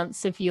few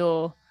months of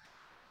your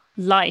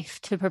life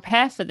to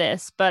prepare for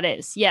this. But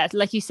it's,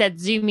 like you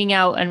said, zooming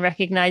out and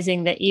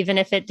recognizing that even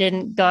if it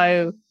didn't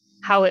go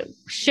how it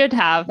should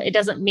have, it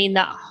doesn't mean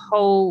that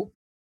whole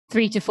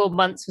 3 to 4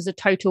 months was a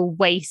total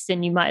waste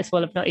and you might as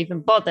well have not even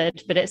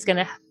bothered, but it's going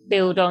to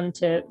build on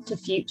to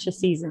future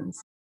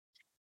seasons.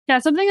 Yeah,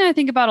 something I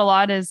think about a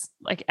lot is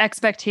like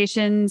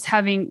expectations,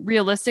 having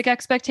realistic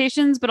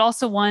expectations, but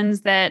also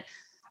ones that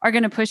are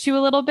going to push you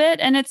a little bit.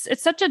 And it's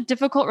such a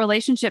difficult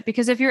relationship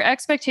because if your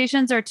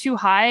expectations are too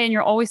high and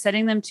you're always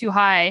setting them too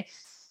high,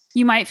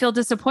 you might feel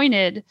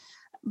disappointed.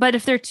 But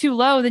if they're too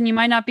low, then you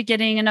might not be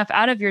getting enough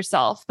out of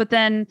yourself. But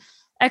then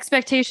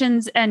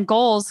expectations and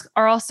goals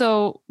are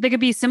also, they could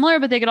be similar,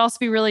 but they could also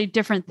be really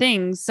different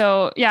things.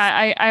 So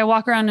yeah, I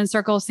walk around in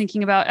circles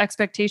thinking about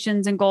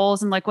expectations and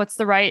goals and like, what's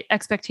the right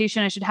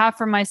expectation I should have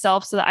for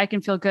myself so that I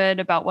can feel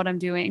good about what I'm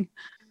doing.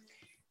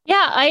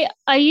 Yeah,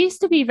 I used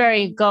to be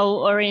very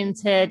goal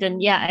oriented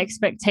and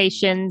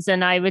expectations.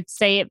 And I would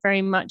say it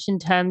very much in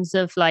terms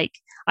of like,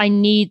 I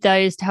need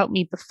those to help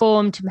me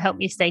perform, to help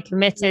me stay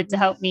committed, to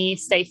help me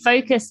stay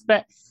focused.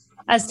 But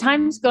as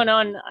time's gone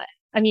on,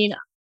 I mean,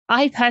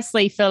 I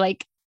personally feel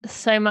like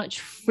so much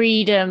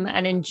freedom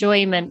and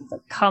enjoyment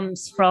that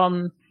comes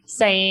from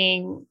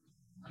saying,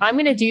 I'm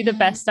going to do the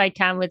best I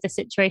can with the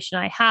situation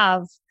I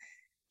have,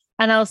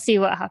 and I'll see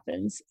what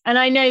happens. And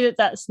I know that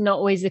that's not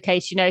always the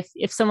case.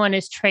 If someone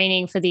is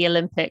training for the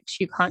Olympics,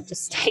 you can't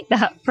just take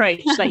that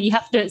approach. Like you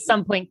have to at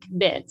some point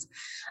commit.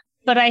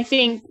 But I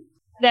think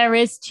there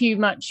is too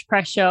much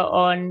pressure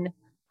on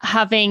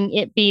having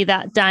it be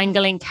that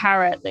dangling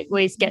carrot that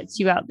always gets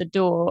you out the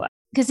door,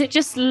 because it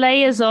just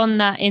layers on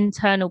that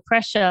internal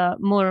pressure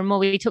more and more.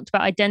 We talked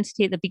about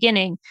identity at the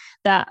beginning,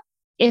 that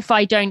if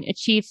I don't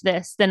achieve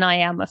this, then I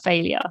am a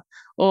failure.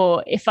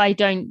 Or if I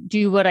don't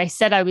do what I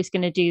said I was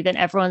going to do, then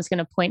everyone's going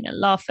to point and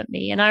laugh at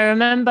me. And I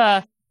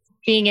remember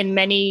being in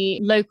many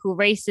local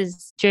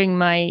races during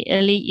my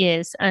elite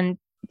years and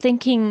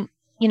thinking,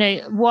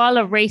 while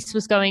a race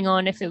was going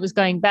on, if it was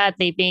going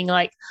badly, being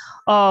like,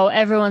 oh,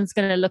 everyone's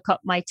going to look up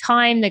my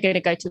time. They're going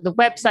to go to the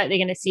website. They're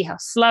going to see how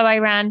slow I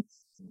ran.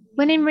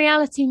 When in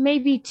reality,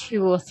 maybe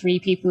 2 or 3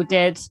 people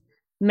did.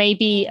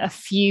 Maybe a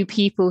few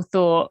people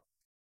thought,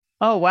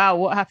 oh, wow,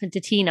 what happened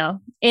to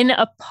Tina? In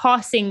a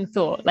passing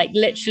thought, like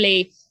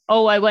literally,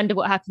 oh, I wonder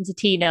what happened to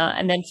Tina.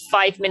 And then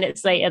 5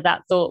 minutes later,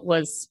 that thought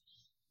was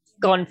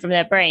gone from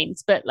their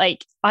brains. But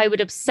like, I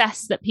would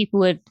obsess that people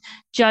were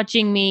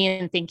judging me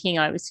and thinking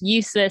I was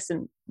useless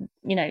and,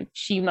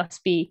 she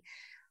must be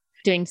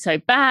doing so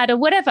bad or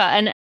whatever.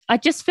 And I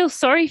just feel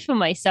sorry for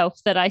myself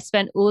that I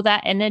spent all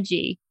that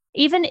energy,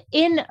 even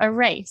in a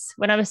race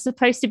when I was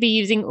supposed to be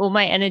using all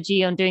my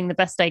energy on doing the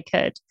best I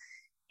could,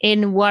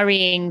 in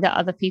worrying that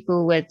other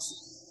people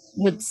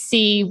would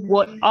see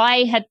what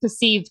I had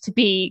perceived to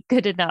be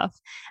good enough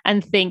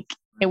and think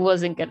it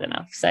wasn't good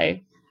enough. So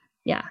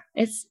yeah,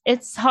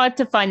 it's hard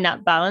to find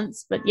that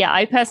balance. But yeah,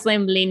 I personally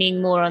am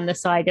leaning more on the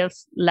side of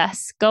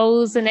less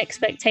goals and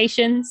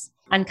expectations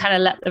and kind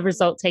of let the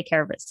result take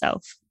care of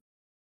itself.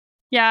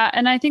 Yeah.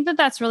 And I think that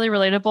that's really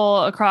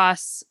relatable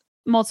across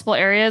multiple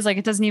areas. Like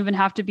it doesn't even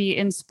have to be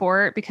in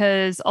sport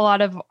because a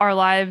lot of our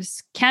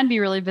lives can be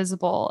really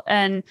visible.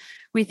 And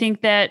we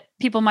think that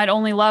people might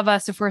only love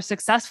us if we're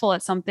successful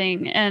at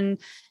something. And,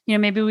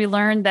 maybe we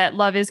learned that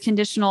love is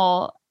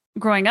conditional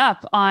growing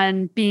up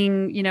on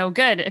being,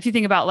 good. If you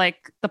think about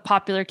like the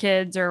popular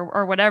kids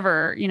or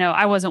whatever,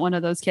 I wasn't one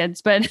of those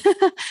kids, but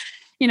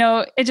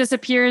it just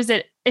appears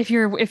that if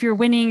you're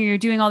winning or you're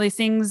doing all these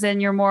things, then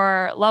you're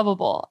more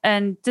lovable.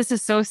 And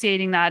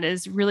disassociating that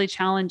is really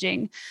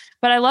challenging.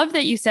 But I love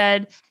that you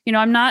said,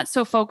 I'm not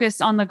so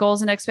focused on the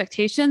goals and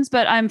expectations,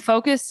 but I'm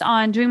focused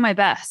on doing my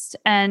best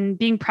and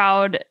being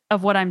proud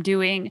of what I'm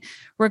doing,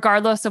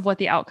 regardless of what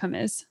the outcome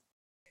is.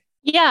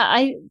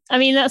 Yeah, I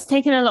mean, that's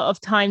taken a lot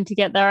of time to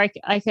get there.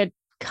 I could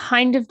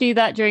kind of do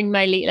that during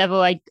my elite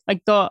level. I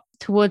got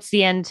towards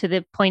the end to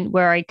the point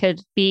where I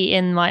could be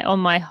on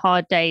my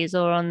hard days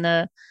or on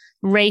the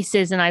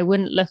races and I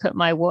wouldn't look at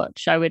my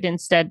watch. I would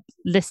instead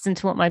listen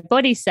to what my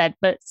body said,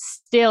 but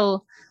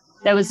still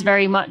there was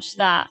very much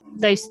that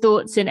those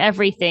thoughts in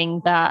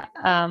everything that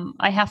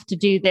I have to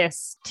do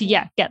this to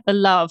get the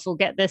love or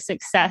get the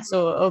success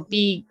or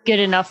be good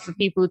enough for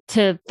people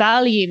to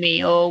value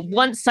me, or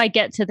once I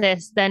get to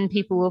this then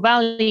people will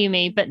value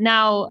me. But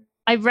now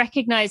I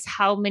recognize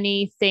how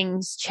many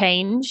things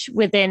change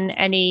within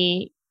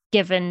any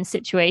given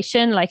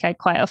situation. Like I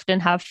quite often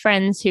have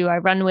friends who I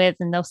run with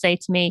and they'll say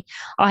to me,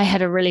 oh, I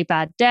had a really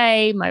bad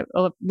day,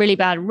 or really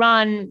bad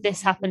run,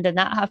 this happened and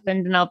that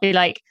happened. And I'll be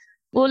like,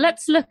 well,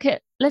 let's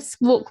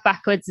walk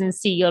backwards and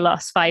see your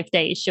last 5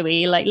 days, shall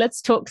we? Like,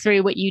 let's talk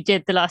through what you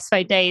did the last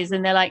 5 days.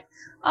 And they're like,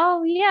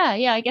 oh,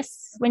 yeah, I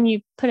guess when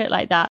you put it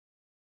like that,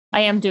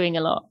 I am doing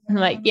a lot. I'm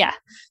like, yeah,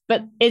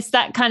 but it's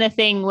that kind of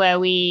thing where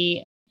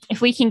if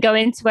we can go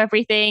into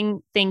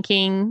everything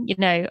thinking,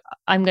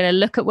 I'm going to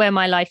look at where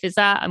my life is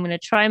at, I'm going to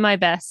try my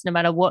best, no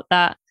matter what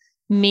that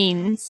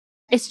means.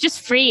 It's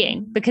just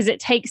freeing because it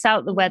takes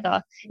out the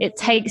weather. It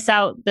takes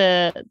out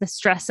the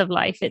stress of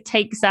life. It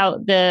takes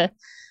out the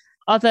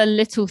other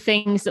little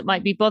things that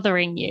might be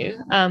bothering you,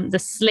 the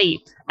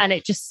sleep. And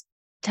it just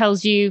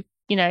tells you,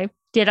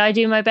 did I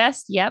do my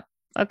best? Yep.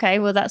 Okay.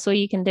 Well, that's all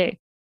you can do.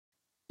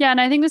 Yeah.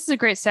 And I think this is a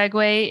great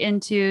segue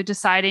into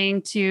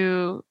deciding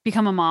to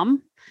become a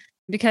mom,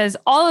 because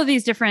all of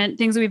these different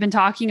things that we've been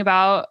talking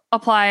about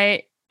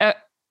apply.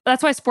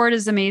 That's why sport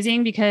is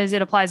amazing, because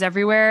it applies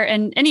everywhere,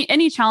 and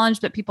any challenge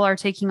that people are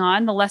taking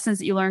on, the lessons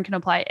that you learn can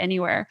apply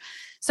anywhere.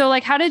 So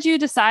like, how did you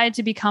decide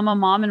to become a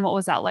mom, and what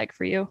was that like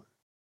for you?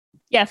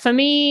 Yeah, for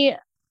me,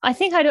 I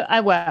think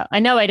I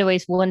know I'd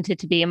always wanted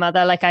to be a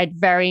mother. Like I'd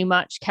very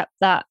much kept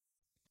that.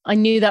 I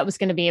knew that was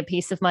going to be a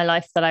piece of my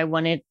life that I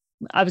wanted.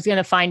 I was going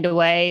to find a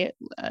way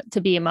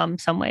to be a mom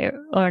some way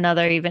or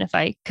another, even if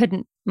I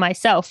couldn't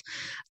myself.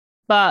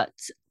 But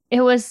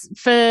it was,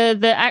 for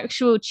the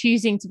actual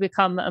choosing to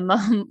become a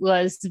mom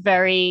was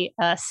very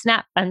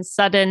snap and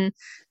sudden.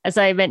 As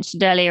I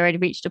mentioned earlier,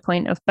 I'd reached a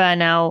point of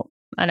burnout,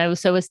 and I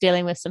also was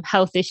dealing with some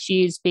health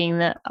issues, being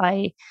that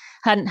I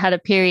hadn't had a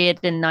period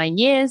in 9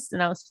 years.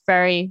 And I was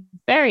very,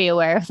 very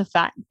aware of the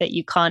fact that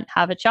you can't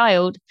have a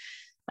child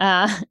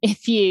or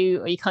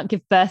you can't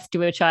give birth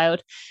to a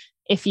child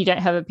if you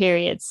don't have a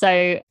period.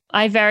 So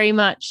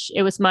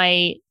it was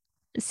my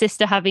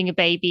sister having a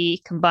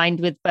baby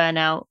combined with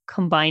burnout,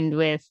 combined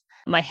with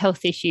my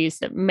health issues,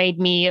 that made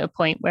me a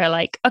point where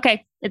like,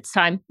 okay, it's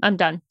time. I'm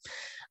done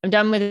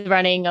with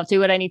running. I'll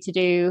do what I need to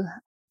do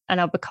and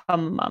I'll become a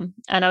mum.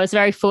 And I was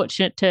very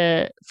fortunate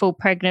to fall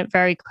pregnant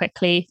very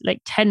quickly,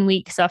 like 10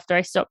 weeks after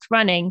I stopped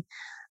running.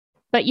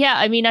 But yeah,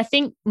 I mean, I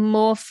think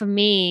more for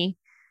me,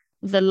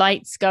 the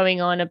lights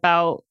going on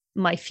about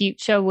my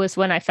future was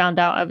when I found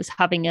out I was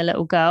having a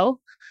little girl,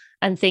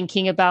 and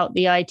thinking about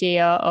the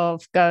idea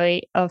of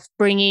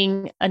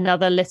bringing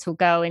another little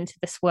girl into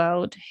this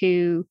world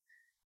who,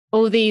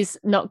 all these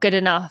not good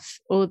enough,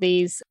 all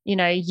these, you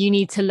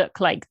need to look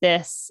like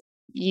this,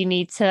 you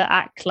need to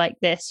act like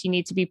this, you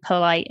need to be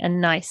polite and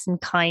nice and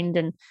kind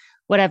and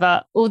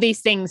whatever, all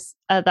these things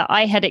that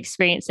I had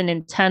experienced and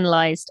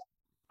internalized.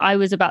 I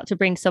was about to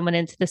bring someone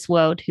into this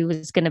world who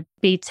was going to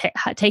be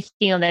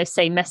taking on those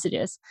same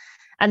messages.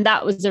 And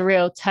that was a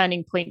real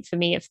turning point for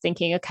me of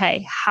thinking,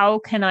 okay, how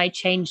can I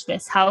change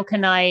this? How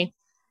can I,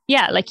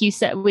 like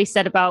we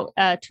said about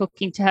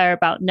talking to her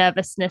about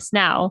nervousness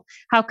now,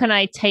 how can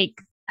I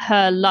take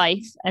her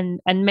life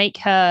and make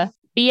her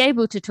be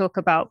able to talk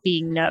about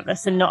being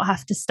nervous and not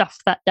have to stuff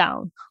that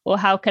down? Or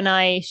how can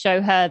I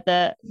show her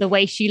that the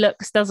way she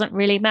looks doesn't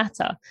really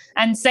matter,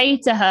 and say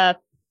to her,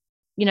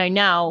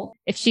 now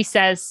if she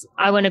says,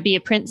 I want to be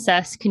a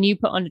princess, can you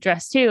put on a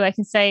dress too? I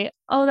can say,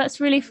 oh, that's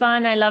really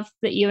fun. I love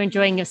that you're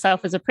enjoying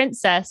yourself as a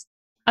princess.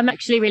 I'm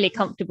actually really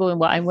comfortable in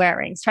what I'm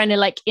wearing. It's trying to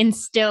like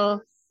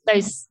instill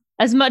those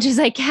as much as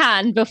I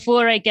can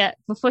before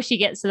she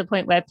gets to the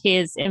point where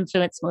peers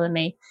influence more than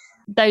me.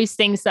 Those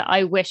things that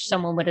I wish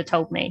someone would have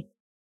told me.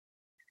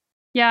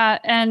 Yeah.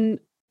 And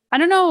I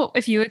don't know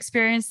if you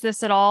experienced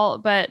this at all,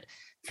 but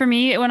for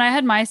me, when I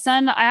had my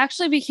son, I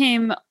actually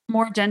became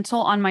more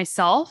gentle on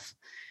myself,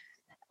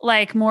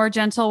 like more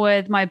gentle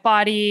with my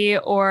body.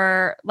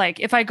 Or like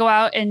if I go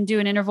out and do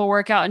an interval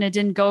workout and it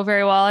didn't go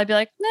very well, I'd be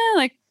like, nah,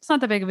 like it's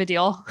not that big of a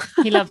deal.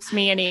 He loves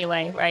me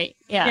anyway, right?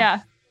 Yeah.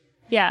 Yeah.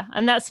 Yeah.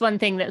 And that's one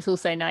thing that's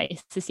also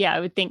nice is, I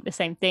would think the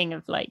same thing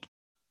of like,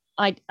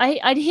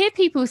 I'd hear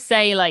people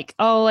say like,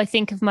 oh, I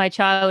think of my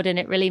child and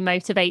it really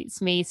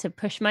motivates me to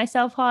push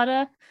myself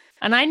harder.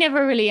 And I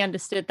never really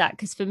understood that,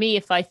 because for me,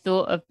 if I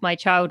thought of my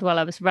child while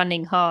I was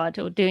running hard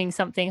or doing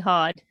something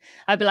hard,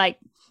 I'd be like,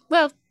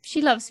 well,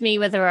 she loves me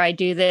whether I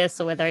do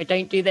this or whether I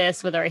don't do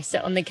this, whether I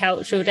sit on the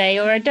couch all day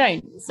or I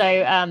don't. So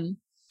I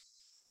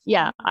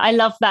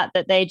love that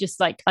they just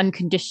like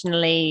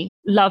unconditionally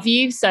love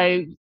you.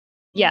 So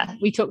yeah,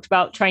 we talked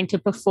about trying to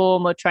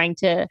perform or trying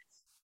to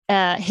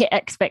hit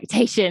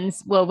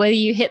expectations. Well, whether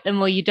you hit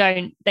them or you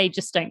don't, they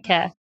just don't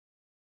care.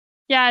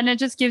 Yeah. And it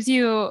just gives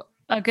you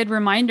a good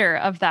reminder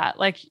of that.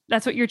 Like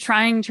that's what you're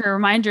trying to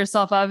remind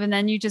yourself of. And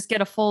then you just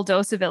get a full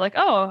dose of it. Like,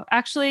 oh,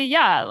 actually,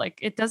 yeah, like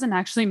it doesn't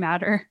actually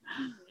matter.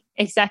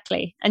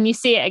 Exactly. And you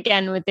see it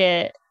again with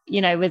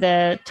with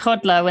a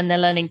toddler when they're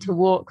learning to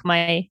walk.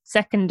 My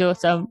second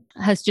daughter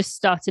has just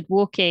started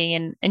walking,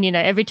 and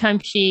every time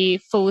she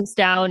falls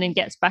down and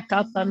gets back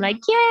up, I'm like,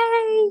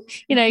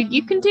 yay,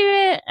 you can do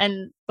it.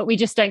 But we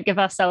just don't give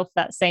ourselves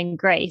that same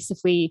grace if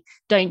we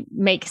don't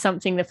make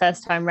something the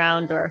first time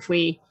round, or if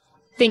we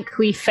think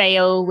we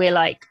fail, we're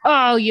like,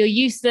 oh, you're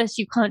useless,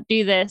 you can't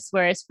do this.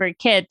 Whereas for a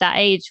kid that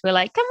age, we're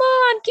like, come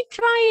on, keep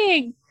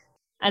trying.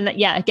 And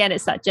again,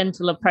 it's that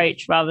gentle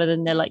approach rather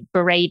than the like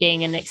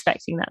berating and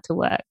expecting that to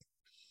work.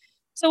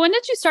 So when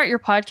did you start your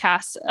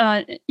podcast,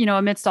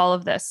 amidst all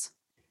of this?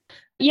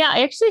 Yeah,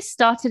 I actually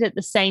started at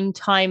the same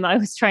time I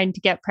was trying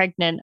to get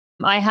pregnant.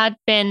 I had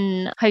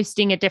been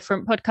hosting a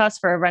different podcast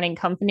for a running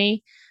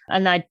company,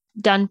 and I'd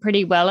done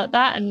pretty well at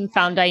that and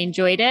found I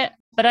enjoyed it.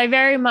 But I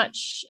very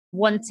much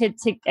wanted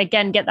to,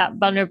 again, get that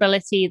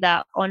vulnerability,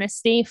 that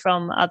honesty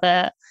from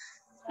other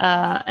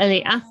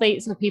elite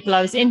athletes or people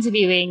I was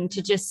interviewing,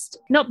 to just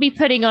not be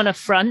putting on a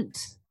front,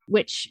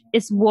 which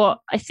is what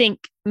I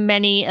think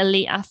many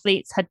elite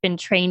athletes had been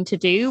trained to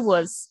do,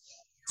 was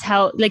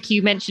tell, like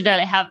you mentioned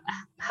earlier,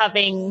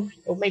 having,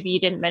 or maybe you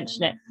didn't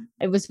mention it,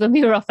 it was when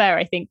we were off air,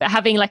 I think, but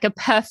having like a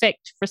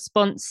perfect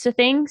response to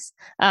things,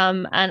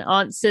 and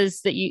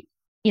answers that you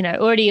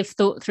already have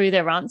thought through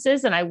their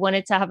answers. And I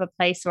wanted to have a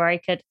place where I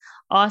could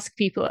ask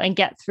people and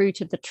get through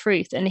to the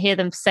truth and hear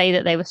them say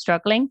that they were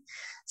struggling.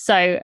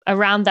 So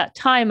around that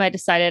time, I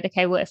decided,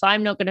 okay, well, if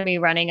I'm not going to be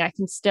running, I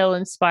can still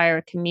inspire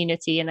a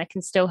community, and I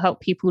can still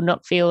help people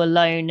not feel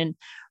alone and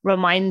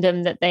remind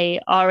them that they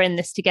are in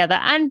this together,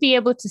 and be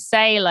able to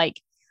say, like,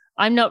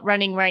 I'm not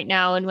running right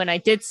now. And when I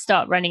did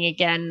start running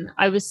again,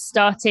 I was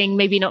starting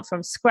maybe not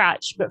from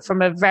scratch, but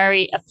from a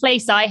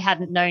place I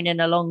hadn't known in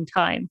a long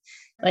time,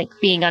 like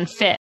being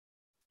unfit.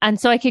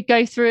 And so I could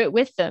go through it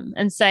with them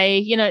and say,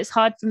 it's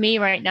hard for me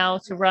right now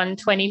to run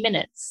 20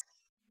 minutes.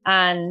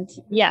 And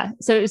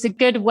so it was a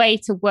good way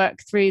to work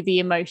through the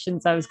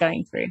emotions I was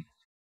going through.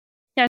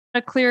 Yeah,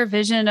 a clear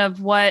vision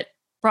of what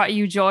brought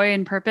you joy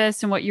and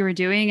purpose and what you were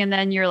doing. And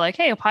then you're like,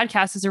 hey, a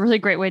podcast is a really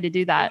great way to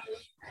do that.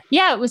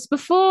 Yeah, it was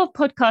before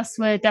podcasts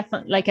were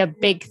definitely like a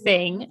big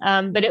thing.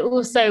 But it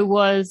also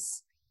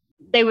was,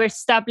 they were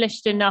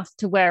established enough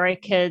to where I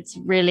could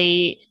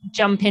really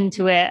jump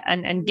into it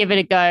and give it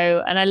a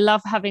go. And I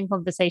love having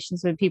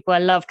conversations with people. I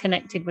love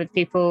connecting with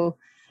people.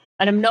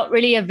 And I'm not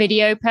really a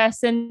video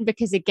person,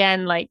 because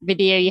again, like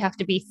video, you have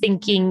to be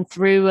thinking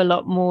through a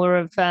lot more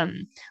of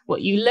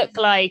what you look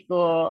like,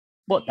 or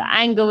what the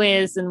angle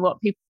is, and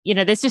what people,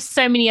 there's just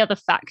so many other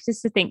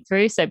factors to think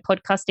through. So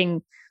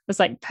podcasting was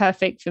like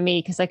perfect for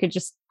me, because I could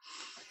just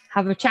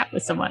have a chat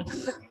with someone.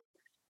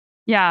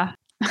 Yeah.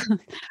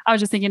 I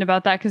was just thinking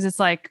about that, because it's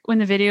like when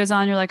the video's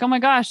on, you're like, oh my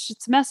gosh,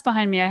 it's a mess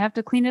behind me, I have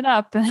to clean it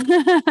up.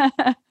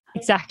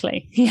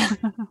 Exactly. Yeah.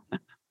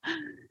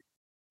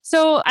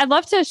 So I'd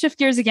love to shift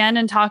gears again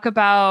and talk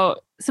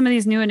about some of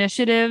these new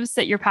initiatives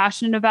that you're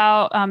passionate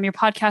about, your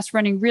podcast,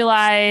 Running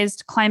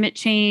Realized, climate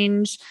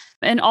change,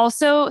 and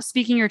also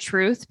speaking your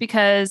truth,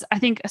 because I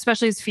think,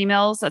 especially as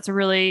females, that's a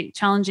really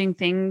challenging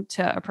thing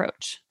to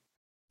approach.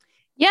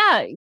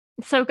 Yeah.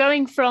 So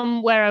going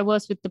from where I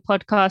was with the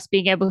podcast,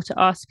 being able to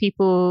ask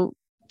people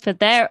for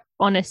their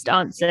honest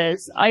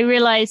answers, I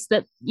realized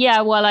that,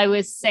 while I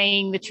was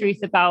saying the truth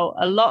about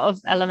a lot of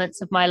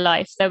elements of my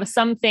life, there were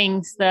some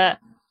things that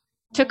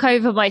took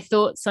over my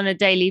thoughts on a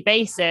daily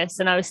basis.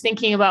 And I was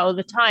thinking about all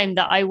the time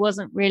that I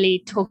wasn't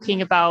really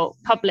talking about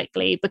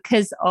publicly,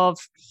 because of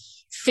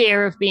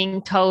fear of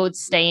being told,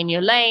 stay in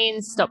your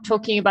lane, stop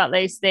talking about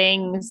those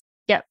things,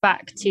 get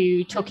back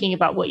to talking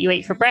about what you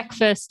ate for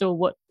breakfast, or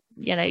what,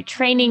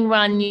 training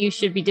run you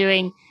should be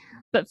doing.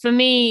 But for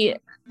me,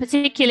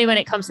 particularly when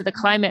it comes to the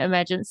climate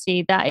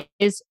emergency, that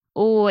is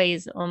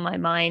always on my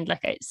mind.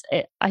 Like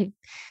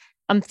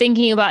I'm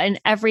thinking about in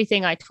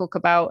everything I talk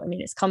about. I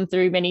mean, it's come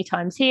through many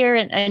times here,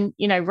 and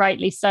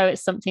rightly so.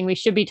 It's something we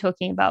should be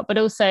talking about. But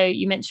also,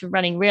 you mentioned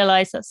Running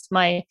Realized. That's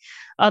my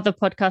other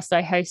podcast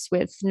I host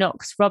with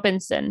Knox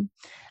Robinson.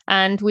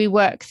 And we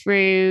work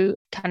through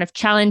kind of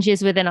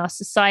challenges within our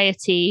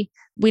society.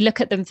 We look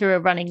at them through a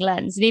running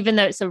lens. And even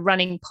though it's a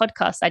running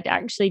podcast, I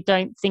actually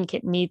don't think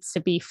it needs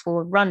to be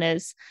for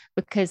runners,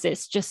 because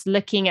it's just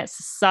looking at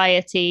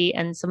society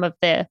and some of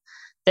the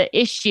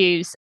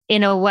issues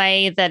in a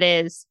way that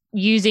is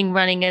using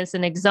running as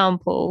an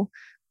example.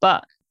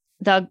 But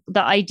the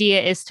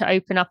idea is to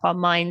open up our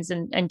minds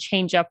and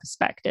change our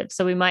perspective.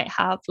 So we might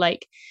have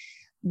like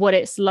what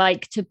it's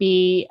like to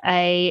be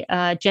a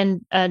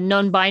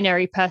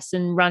non-binary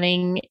person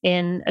running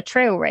in a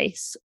trail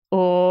race,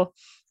 or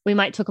we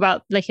might talk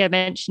about, like I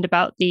mentioned,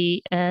 about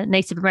the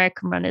Native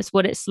American runners,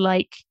 what it's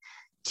like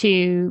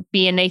to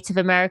be a Native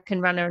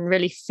American runner and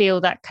really feel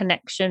that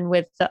connection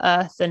with the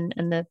earth and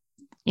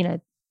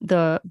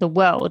the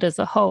world as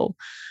a whole.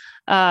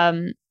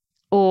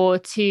 Or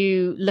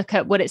to look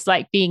at what it's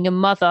like being a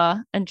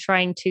mother and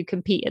trying to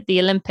compete at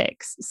the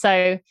Olympics.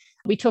 So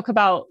we talk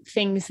about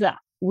things that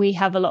we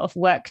have a lot of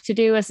work to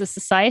do as a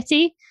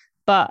society,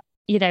 but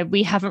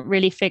we haven't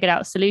really figured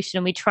out a solution.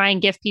 And we try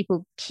and give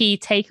people key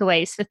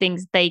takeaways for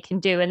things they can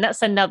do. And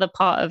that's another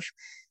part of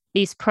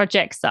these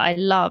projects that I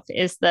love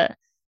is that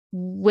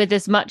with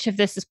as much of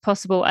this as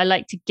possible, I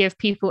like to give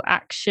people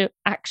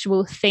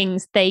actual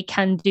things they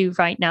can do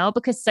right now,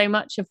 because so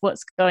much of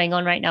what's going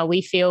on right now,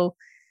 it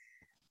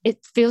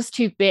feels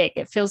too big.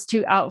 It feels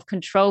too out of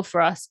control for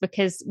us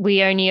because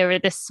we only are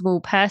this small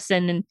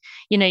person. And,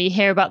 you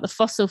hear about the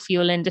fossil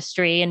fuel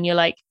industry and you're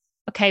like,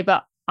 okay,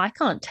 but I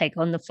can't take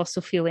on the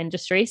fossil fuel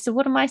industry. So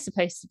what am I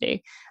supposed to do?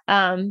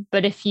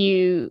 But if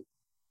you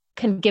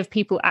can give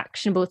people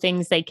actionable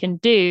things they can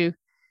do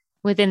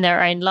within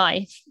their own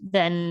life,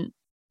 then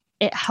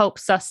it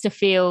helps us to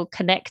feel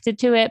connected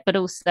to it, but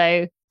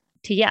also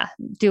to,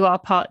 do our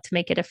part to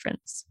make a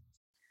difference.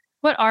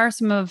 What are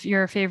some of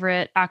your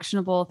favorite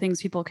actionable things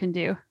people can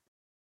do?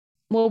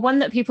 Well, one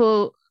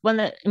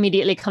that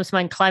immediately comes to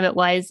mind climate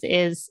wise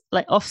is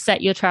like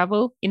offset your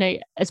travel.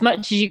 As much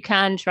as you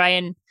can, try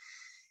and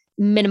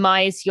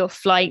minimize your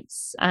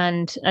flights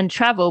and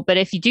travel. But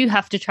if you do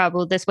have to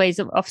travel, there's ways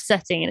of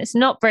offsetting, and it's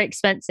not very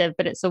expensive,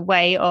 but it's a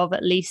way of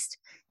at least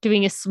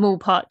doing a small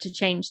part to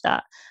change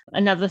that.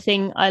 Another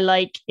thing I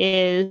like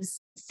is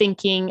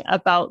thinking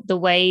about the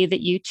way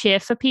that you cheer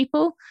for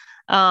people.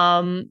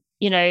 Within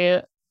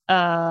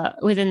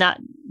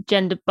that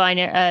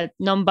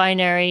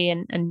non-binary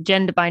and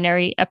gender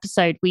binary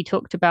episode, we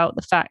talked about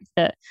the fact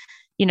that,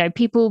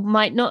 people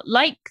might not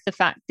like the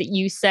fact that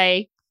you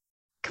say,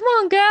 come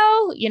on,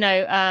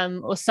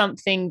 girl, or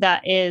something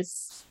that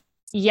is,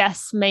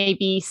 yes,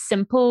 maybe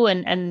simple.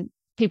 And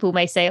people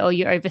may say, oh,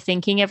 you're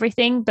overthinking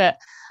everything. But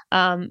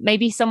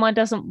maybe someone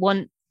doesn't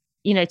want,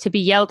 to be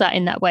yelled at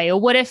in that way.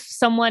 Or what if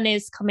someone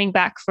is coming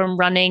back from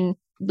running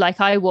like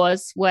I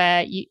was,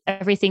 where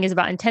everything is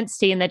about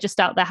intensity and they're just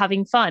out there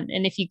having fun.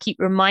 And if you keep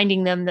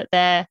reminding them that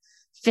they're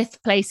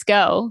fifth place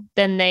girl,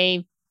 then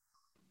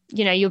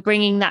you're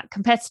bringing that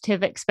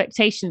competitive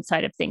expectation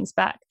side of things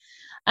back.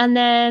 And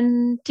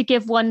then to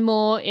give one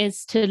more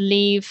is to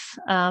leave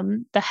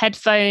the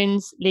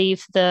headphones,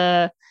 leave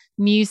the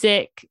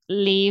music,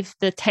 leave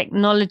the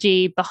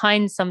technology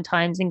behind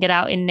sometimes, and get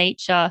out in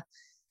nature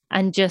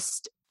and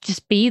just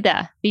be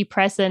there, be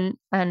present.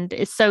 And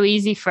it's so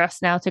easy for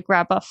us now to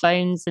grab our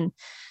phones and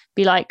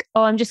be like,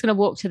 oh, I'm just going to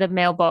walk to the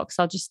mailbox.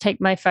 I'll just take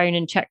my phone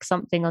and check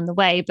something on the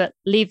way, but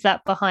leave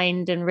that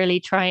behind and really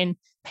try and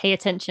pay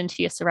attention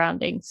to your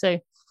surroundings. So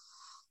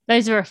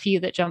those are a few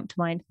that jump to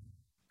mind.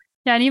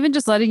 Yeah. And even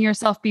just letting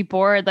yourself be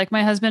bored. Like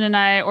my husband and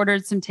I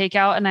ordered some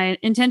takeout and I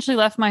intentionally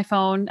left my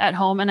phone at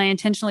home and I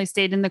intentionally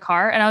stayed in the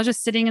car, and I was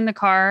just sitting in the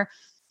car.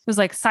 It was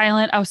like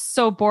silent. I was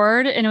so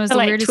bored, and it was the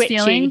weirdest twitchy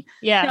feeling.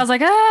 Yeah. I was like,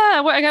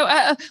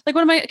 like,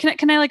 what am I,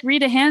 can I like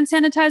read a hand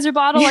sanitizer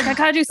bottle? Like I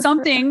gotta do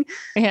something.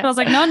 But I was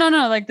like, no.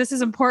 Like this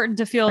is important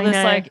to feel this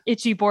like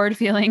itchy bored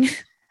feeling.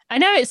 I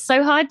know it's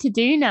so hard to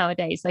do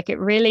nowadays. Like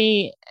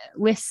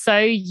we're so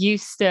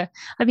used to,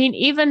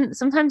 even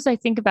sometimes I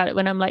think about it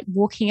when I'm like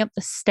walking up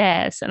the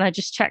stairs and I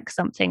just check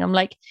something. I'm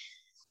like,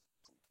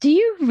 do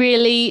you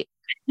really,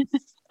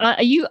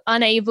 are you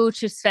unable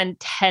to spend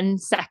 10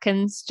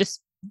 seconds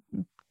just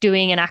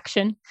doing an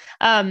action?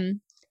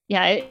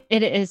 It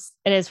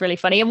is really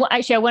funny. And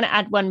actually I want to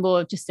add one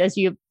more, just as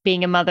you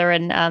being a mother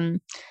and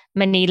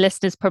many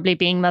listeners probably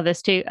being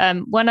mothers too.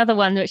 One other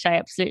one which I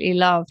absolutely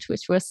loved,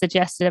 which was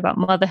suggested about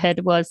motherhood,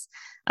 was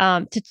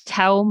to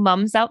tell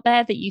mums out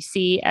there that you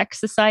see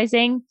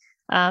exercising,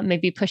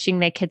 maybe pushing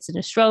their kids in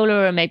a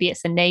stroller, or maybe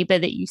it's a neighbor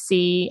that you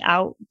see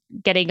out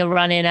getting a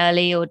run in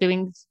early or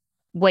doing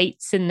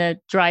weights in the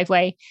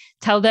driveway.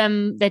 Tell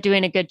them they're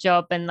doing a good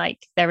job and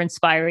like they're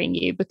inspiring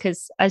you,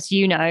 because as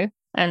you know,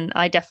 and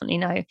I definitely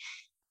know,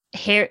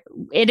 here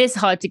it is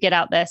hard to get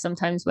out there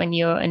sometimes when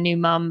you're a new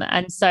mum.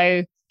 And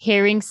so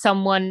hearing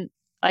someone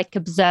like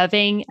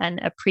observing and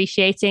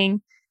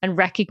appreciating and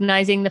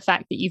recognizing the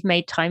fact that you've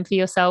made time for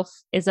yourself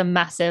is a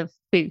massive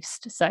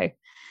boost. So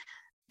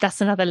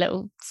that's another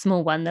little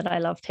small one that I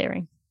loved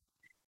hearing.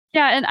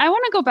 Yeah. And I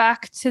want to go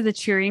back to the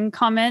cheering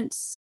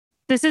comments.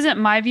 This isn't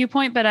my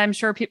viewpoint, but I'm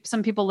sure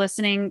some people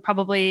listening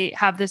probably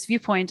have this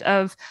viewpoint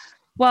of,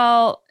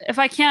 well, if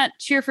I can't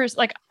cheer for,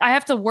 like, I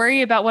have to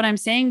worry about what I'm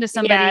saying to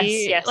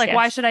somebody. Yes,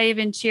 why should I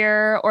even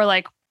cheer? Or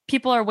like,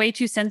 people are way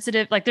too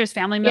sensitive. Like there's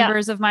family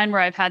members of mine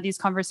where I've had these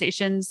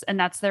conversations and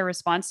that's their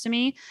response to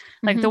me.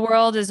 Like the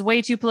world is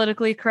way too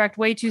politically correct,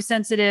 way too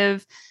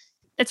sensitive.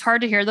 It's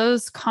hard to hear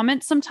those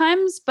comments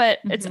sometimes, but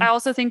I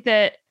also think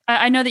that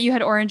I know that you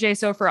had Orange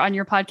Sofer on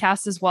your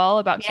podcast as well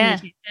about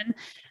communication.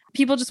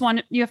 People just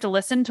you have to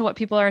listen to what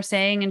people are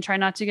saying and try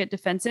not to get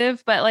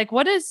defensive. But like,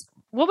 what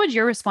would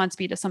your response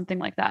be to something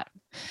like that?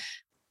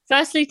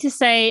 Firstly, to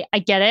say, I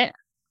get it.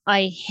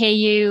 I hear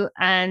you.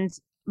 And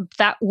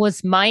that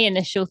was my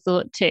initial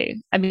thought too.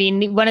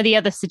 One of the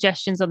other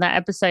suggestions on that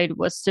episode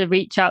was to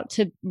reach out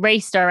to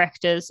race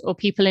directors or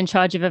people in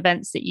charge of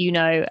events that you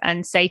know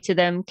and say to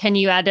them, can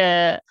you add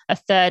a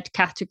third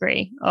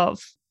category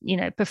of,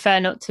 prefer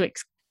not to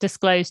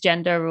disclose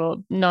gender or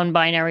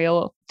non-binary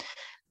or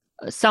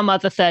some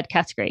other third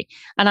category.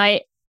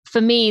 And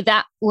for me,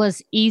 that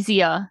was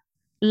easier,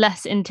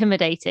 less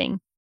intimidating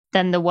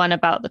than the one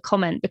about the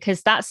comment,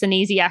 because that's an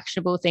easy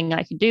actionable thing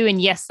I can do.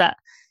 And yes, that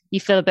you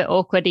feel a bit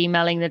awkward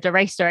emailing the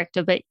race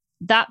director, but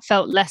that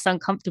felt less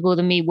uncomfortable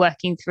than me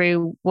working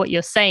through what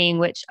you're saying,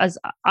 which as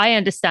I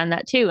understand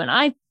that too. And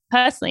I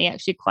personally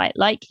actually quite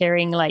like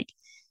hearing like,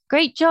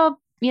 great job,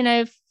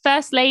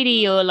 first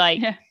lady, or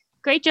like,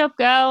 great job,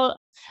 girl.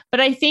 But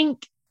I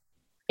think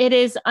it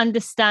is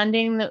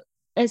understanding that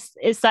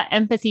it's that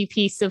empathy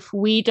piece of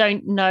we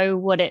don't know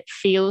what it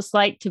feels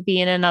like to be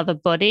in another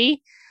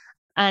body.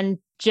 And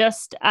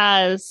just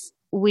as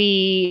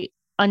we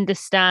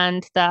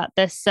understand that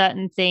there's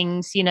certain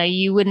things,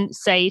 you wouldn't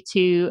say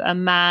to a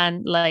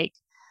man like,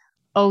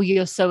 oh,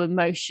 you're so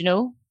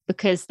emotional,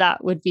 because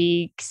that would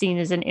be seen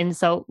as an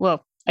insult.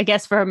 Well, I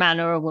guess for a man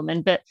or a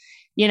woman, but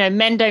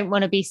men don't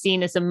want to be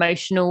seen as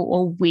emotional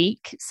or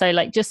weak. So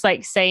like, just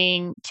like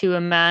saying to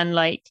a man,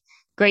 like,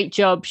 great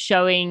job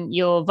showing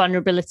your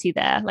vulnerability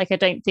there. Like, I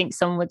don't think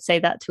someone would say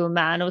that to a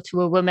man, or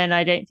to a woman.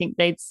 I don't think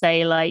they'd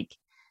say like,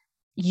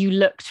 you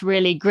looked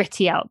really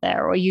gritty out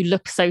there, or you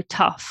look so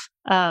tough.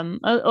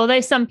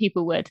 Although some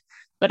people would,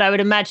 but I would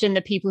imagine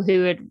the people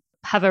who would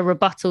have a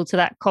rebuttal to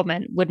that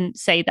comment wouldn't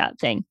say that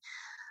thing.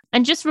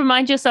 And just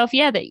remind yourself,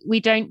 that we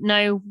don't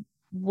know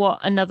what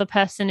another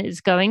person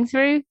is going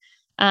through.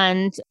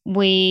 And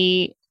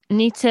we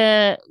need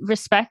to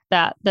respect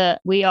that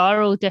we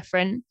are all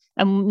different,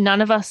 and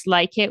none of us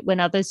like it when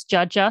others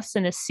judge us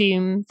and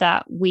assume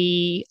that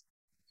we,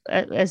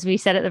 as we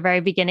said at the very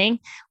beginning,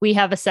 we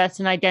have a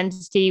certain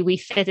identity, we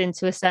fit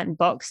into a certain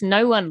box.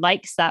 No one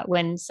likes that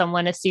when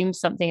someone assumes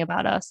something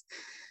about us.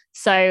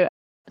 So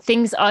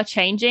things are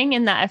changing.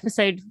 In that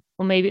episode,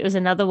 or maybe it was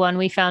another one,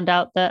 we found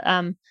out that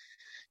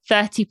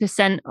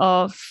 30%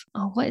 of,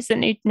 what is the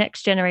new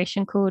next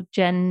generation called?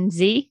 Gen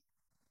Z?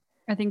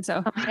 I think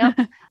so.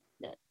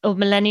 Or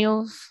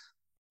millennials?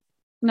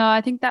 No,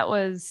 I think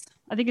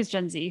it's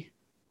Gen Z.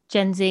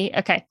 Gen Z.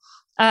 Okay.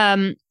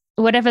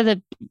 Whatever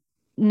the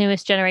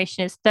newest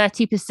generation is,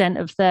 30%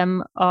 of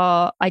them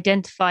are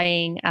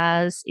identifying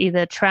as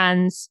either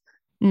trans,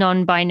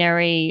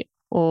 non-binary,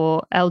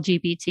 or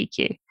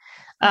LGBTQ.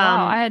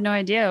 Wow, I had no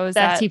idea it was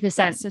 30%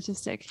 that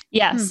statistic.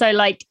 Yeah. So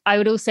like, I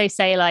would also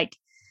say like,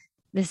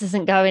 this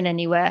isn't going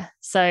anywhere.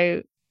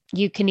 So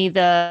you can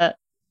either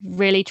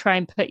really try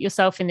and put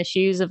yourself in the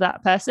shoes of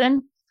that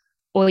person,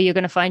 or you're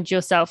going to find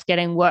yourself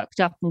getting worked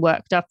up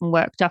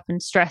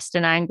and stressed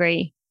and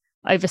angry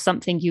over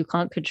something you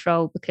can't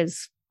control,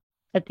 because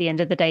at the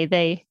end of the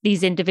day,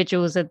 these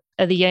individuals are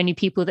the only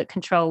people that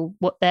control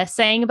what they're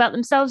saying about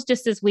themselves,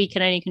 just as we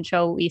can only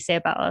control what we say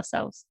about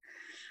ourselves.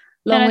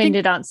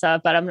 Long-winded answer,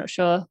 but I'm not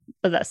sure,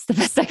 but that's the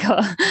best I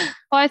got.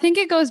 Well, I think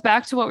it goes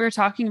back to what we were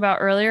talking about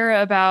earlier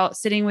about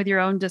sitting with your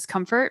own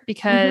discomfort,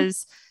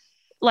 because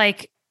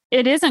like,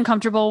 it is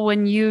uncomfortable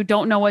when you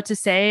don't know what to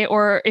say,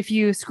 or if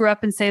you screw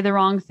up and say the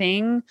wrong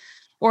thing,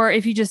 or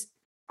if you just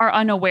are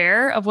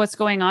unaware of what's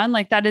going on.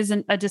 Like, that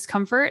isn't a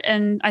discomfort.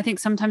 And I think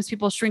sometimes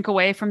people shrink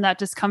away from that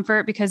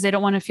discomfort because they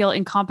don't want to feel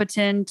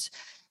incompetent.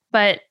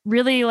 But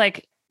really,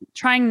 like,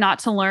 trying not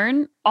to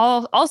learn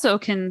also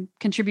can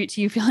contribute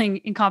to you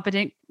feeling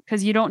incompetent,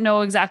 because you don't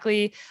know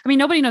exactly. I mean,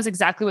 nobody knows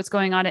exactly what's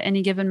going on at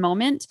any given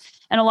moment.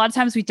 And a lot of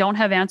times we don't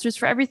have answers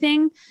for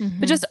everything,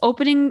 but just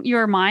opening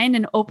your mind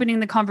and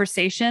opening the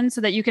conversation so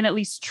that you can at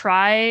least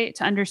try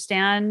to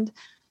understand.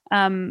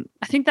 I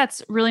think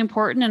that's really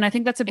important. And I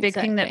think that's a big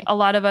thing that a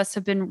lot of us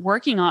have been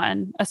working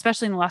on,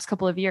 especially in the last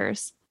couple of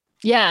years.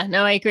 Yeah,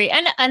 no, I agree.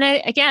 And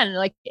again,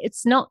 like,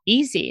 it's not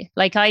easy.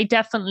 Like, I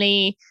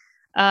definitely,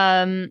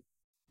 when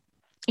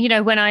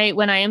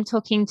I am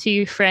talking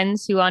to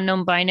friends who are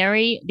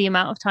non-binary, the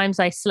amount of times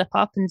I slip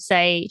up and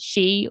say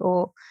she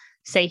or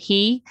say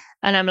he,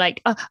 and I'm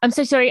like, oh, I'm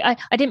so sorry, I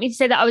didn't mean to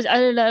say that, I was,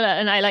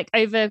 and I like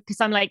because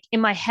I'm like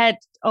in my head,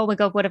 oh my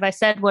God, what have I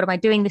said? What am I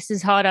doing? This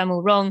is hard. I'm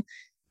all wrong.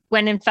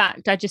 When in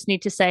fact, I just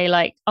need to say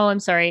like, oh,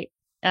 I'm sorry,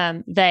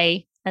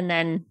 they, and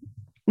then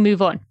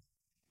move on.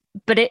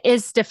 But it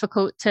is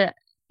difficult to,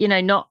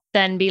 not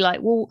then be like,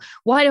 well,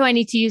 why do I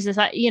need to use this?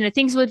 Like,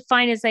 things were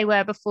fine as they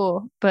were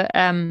before. But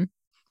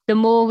the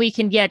more we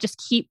can,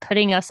 just keep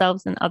putting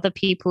ourselves in other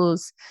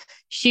people's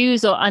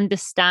shoes, or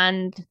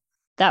understand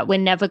that we're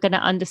never going to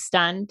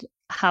understand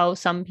how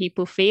some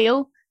people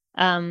feel.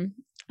 I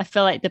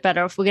feel like the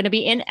better off we're going to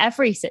be in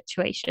every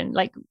situation.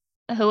 Like,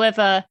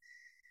 whoever,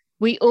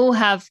 we all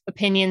have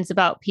opinions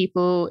about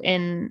people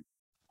in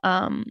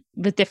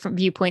with different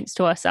viewpoints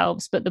to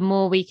ourselves. But the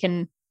more we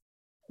can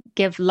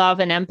give love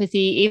and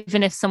empathy,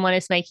 even if someone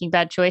is making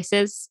bad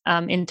choices,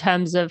 in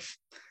terms of,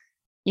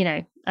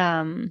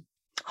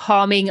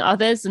 harming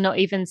others, and not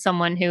even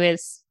someone who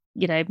is,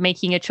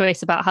 making a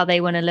choice about how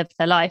they want to live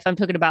their life. I'm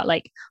talking about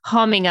like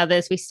harming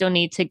others. We still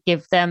need to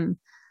give them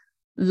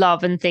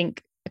love and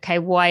think, okay,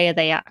 why are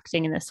they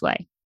acting in this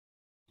way?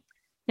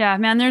 Yeah,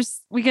 man,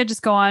 we could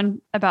just go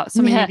on about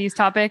so many of these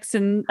topics,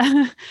 and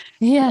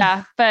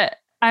but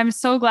I'm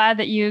so glad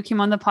that you came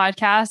on the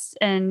podcast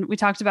and we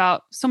talked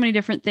about so many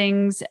different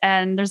things,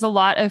 and there's a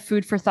lot of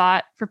food for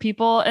thought for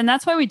people. And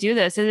that's why we do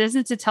this. It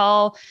isn't to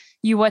tell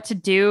you what to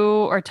do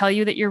or tell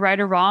you that you're right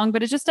or wrong,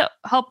 but it's just to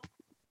help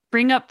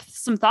bring up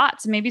some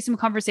thoughts and maybe some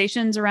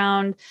conversations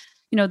around,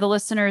 the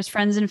listeners,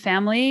 friends and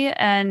family,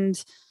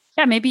 and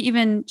yeah, maybe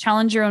even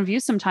challenge your own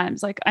views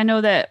sometimes. Like I know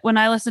that when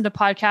I listen to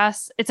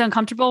podcasts, it's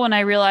uncomfortable when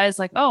I realize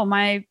like, oh,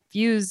 my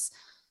views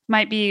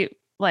might be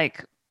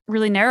like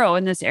really narrow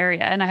in this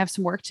area and I have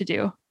some work to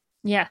do.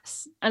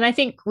 Yes. And I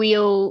think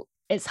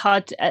it's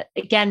hard to,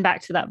 again,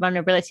 back to that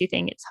vulnerability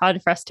thing, it's hard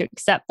for us to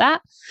accept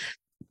that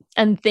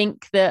and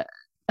think that,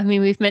 I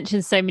mean, we've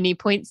mentioned so many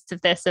points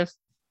of this of,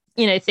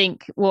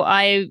 think, well,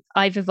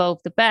 I've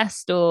evolved the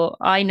best, or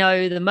I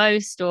know the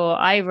most, or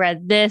I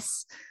read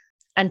this,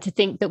 and to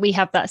think that we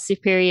have that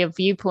superior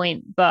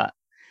viewpoint. But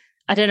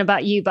I don't know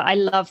about you, but I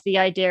love the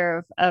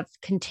idea of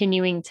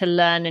continuing to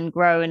learn and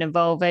grow and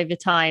evolve over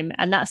time.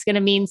 And that's going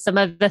to mean some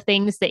of the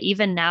things that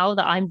even now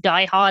that I'm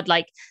diehard,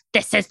 like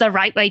this is the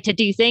right way to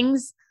do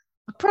things,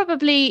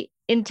 probably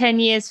in 10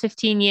 years,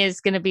 15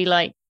 years, going to be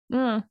like,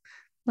 well,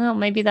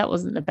 maybe that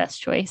wasn't the best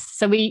choice.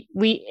 So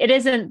it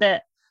isn't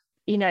that,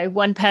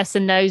 one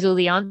person knows all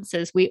the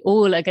answers. We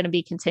all are going to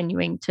be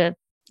continuing to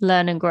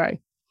learn and grow,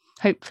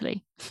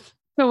 hopefully.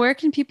 So where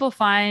can people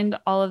find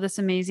all of this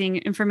amazing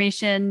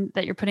information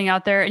that you're putting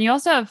out there? And you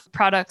also have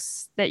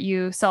products that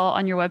you sell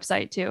on your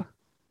website too.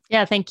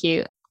 Yeah, thank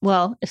you.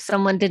 Well, if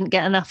someone didn't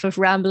get enough of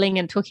rambling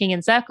and talking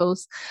in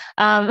circles,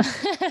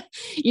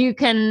 you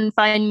can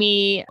find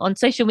me on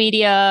social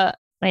media.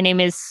 My name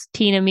is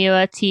Tina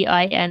Muir,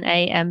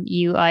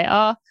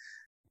 TinaMuir.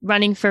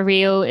 Running for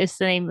Real is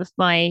the name of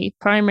my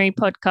primary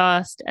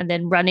podcast. And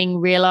then Running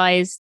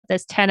Realized,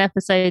 there's 10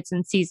 episodes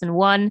in season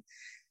 1.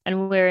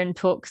 And we're in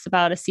talks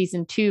about a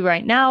season 2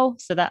 right now.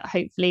 So that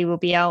hopefully will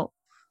be out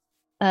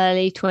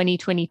early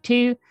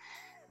 2022.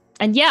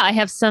 And yeah, I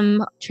have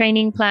some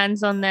training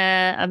plans on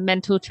there, a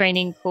mental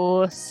training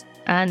course,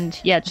 and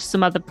yeah, just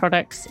some other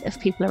products if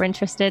people are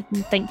interested.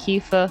 And thank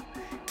you for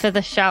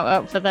the shout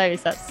out for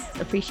those. That's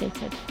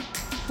appreciated.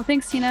 Well,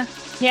 thanks, Tina.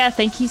 Yeah,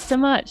 thank you so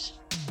much.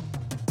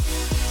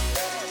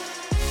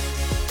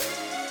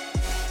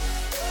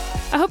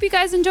 I hope you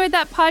guys enjoyed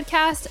that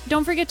podcast.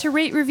 Don't forget to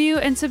rate, review,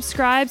 and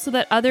subscribe so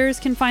that others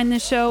can find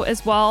this show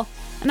as well.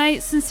 And I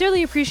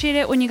sincerely appreciate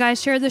it when you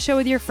guys share the show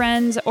with your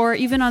friends or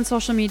even on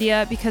social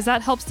media, because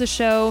that helps the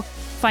show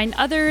find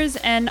others.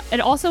 And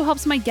it also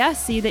helps my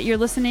guests see that you're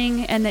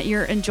listening and that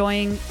you're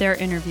enjoying their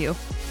interview.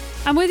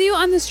 I'm with you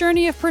on this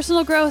journey of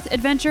personal growth,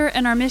 adventure,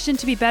 and our mission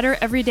to be better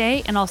every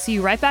day. And I'll see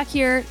you right back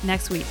here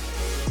next week.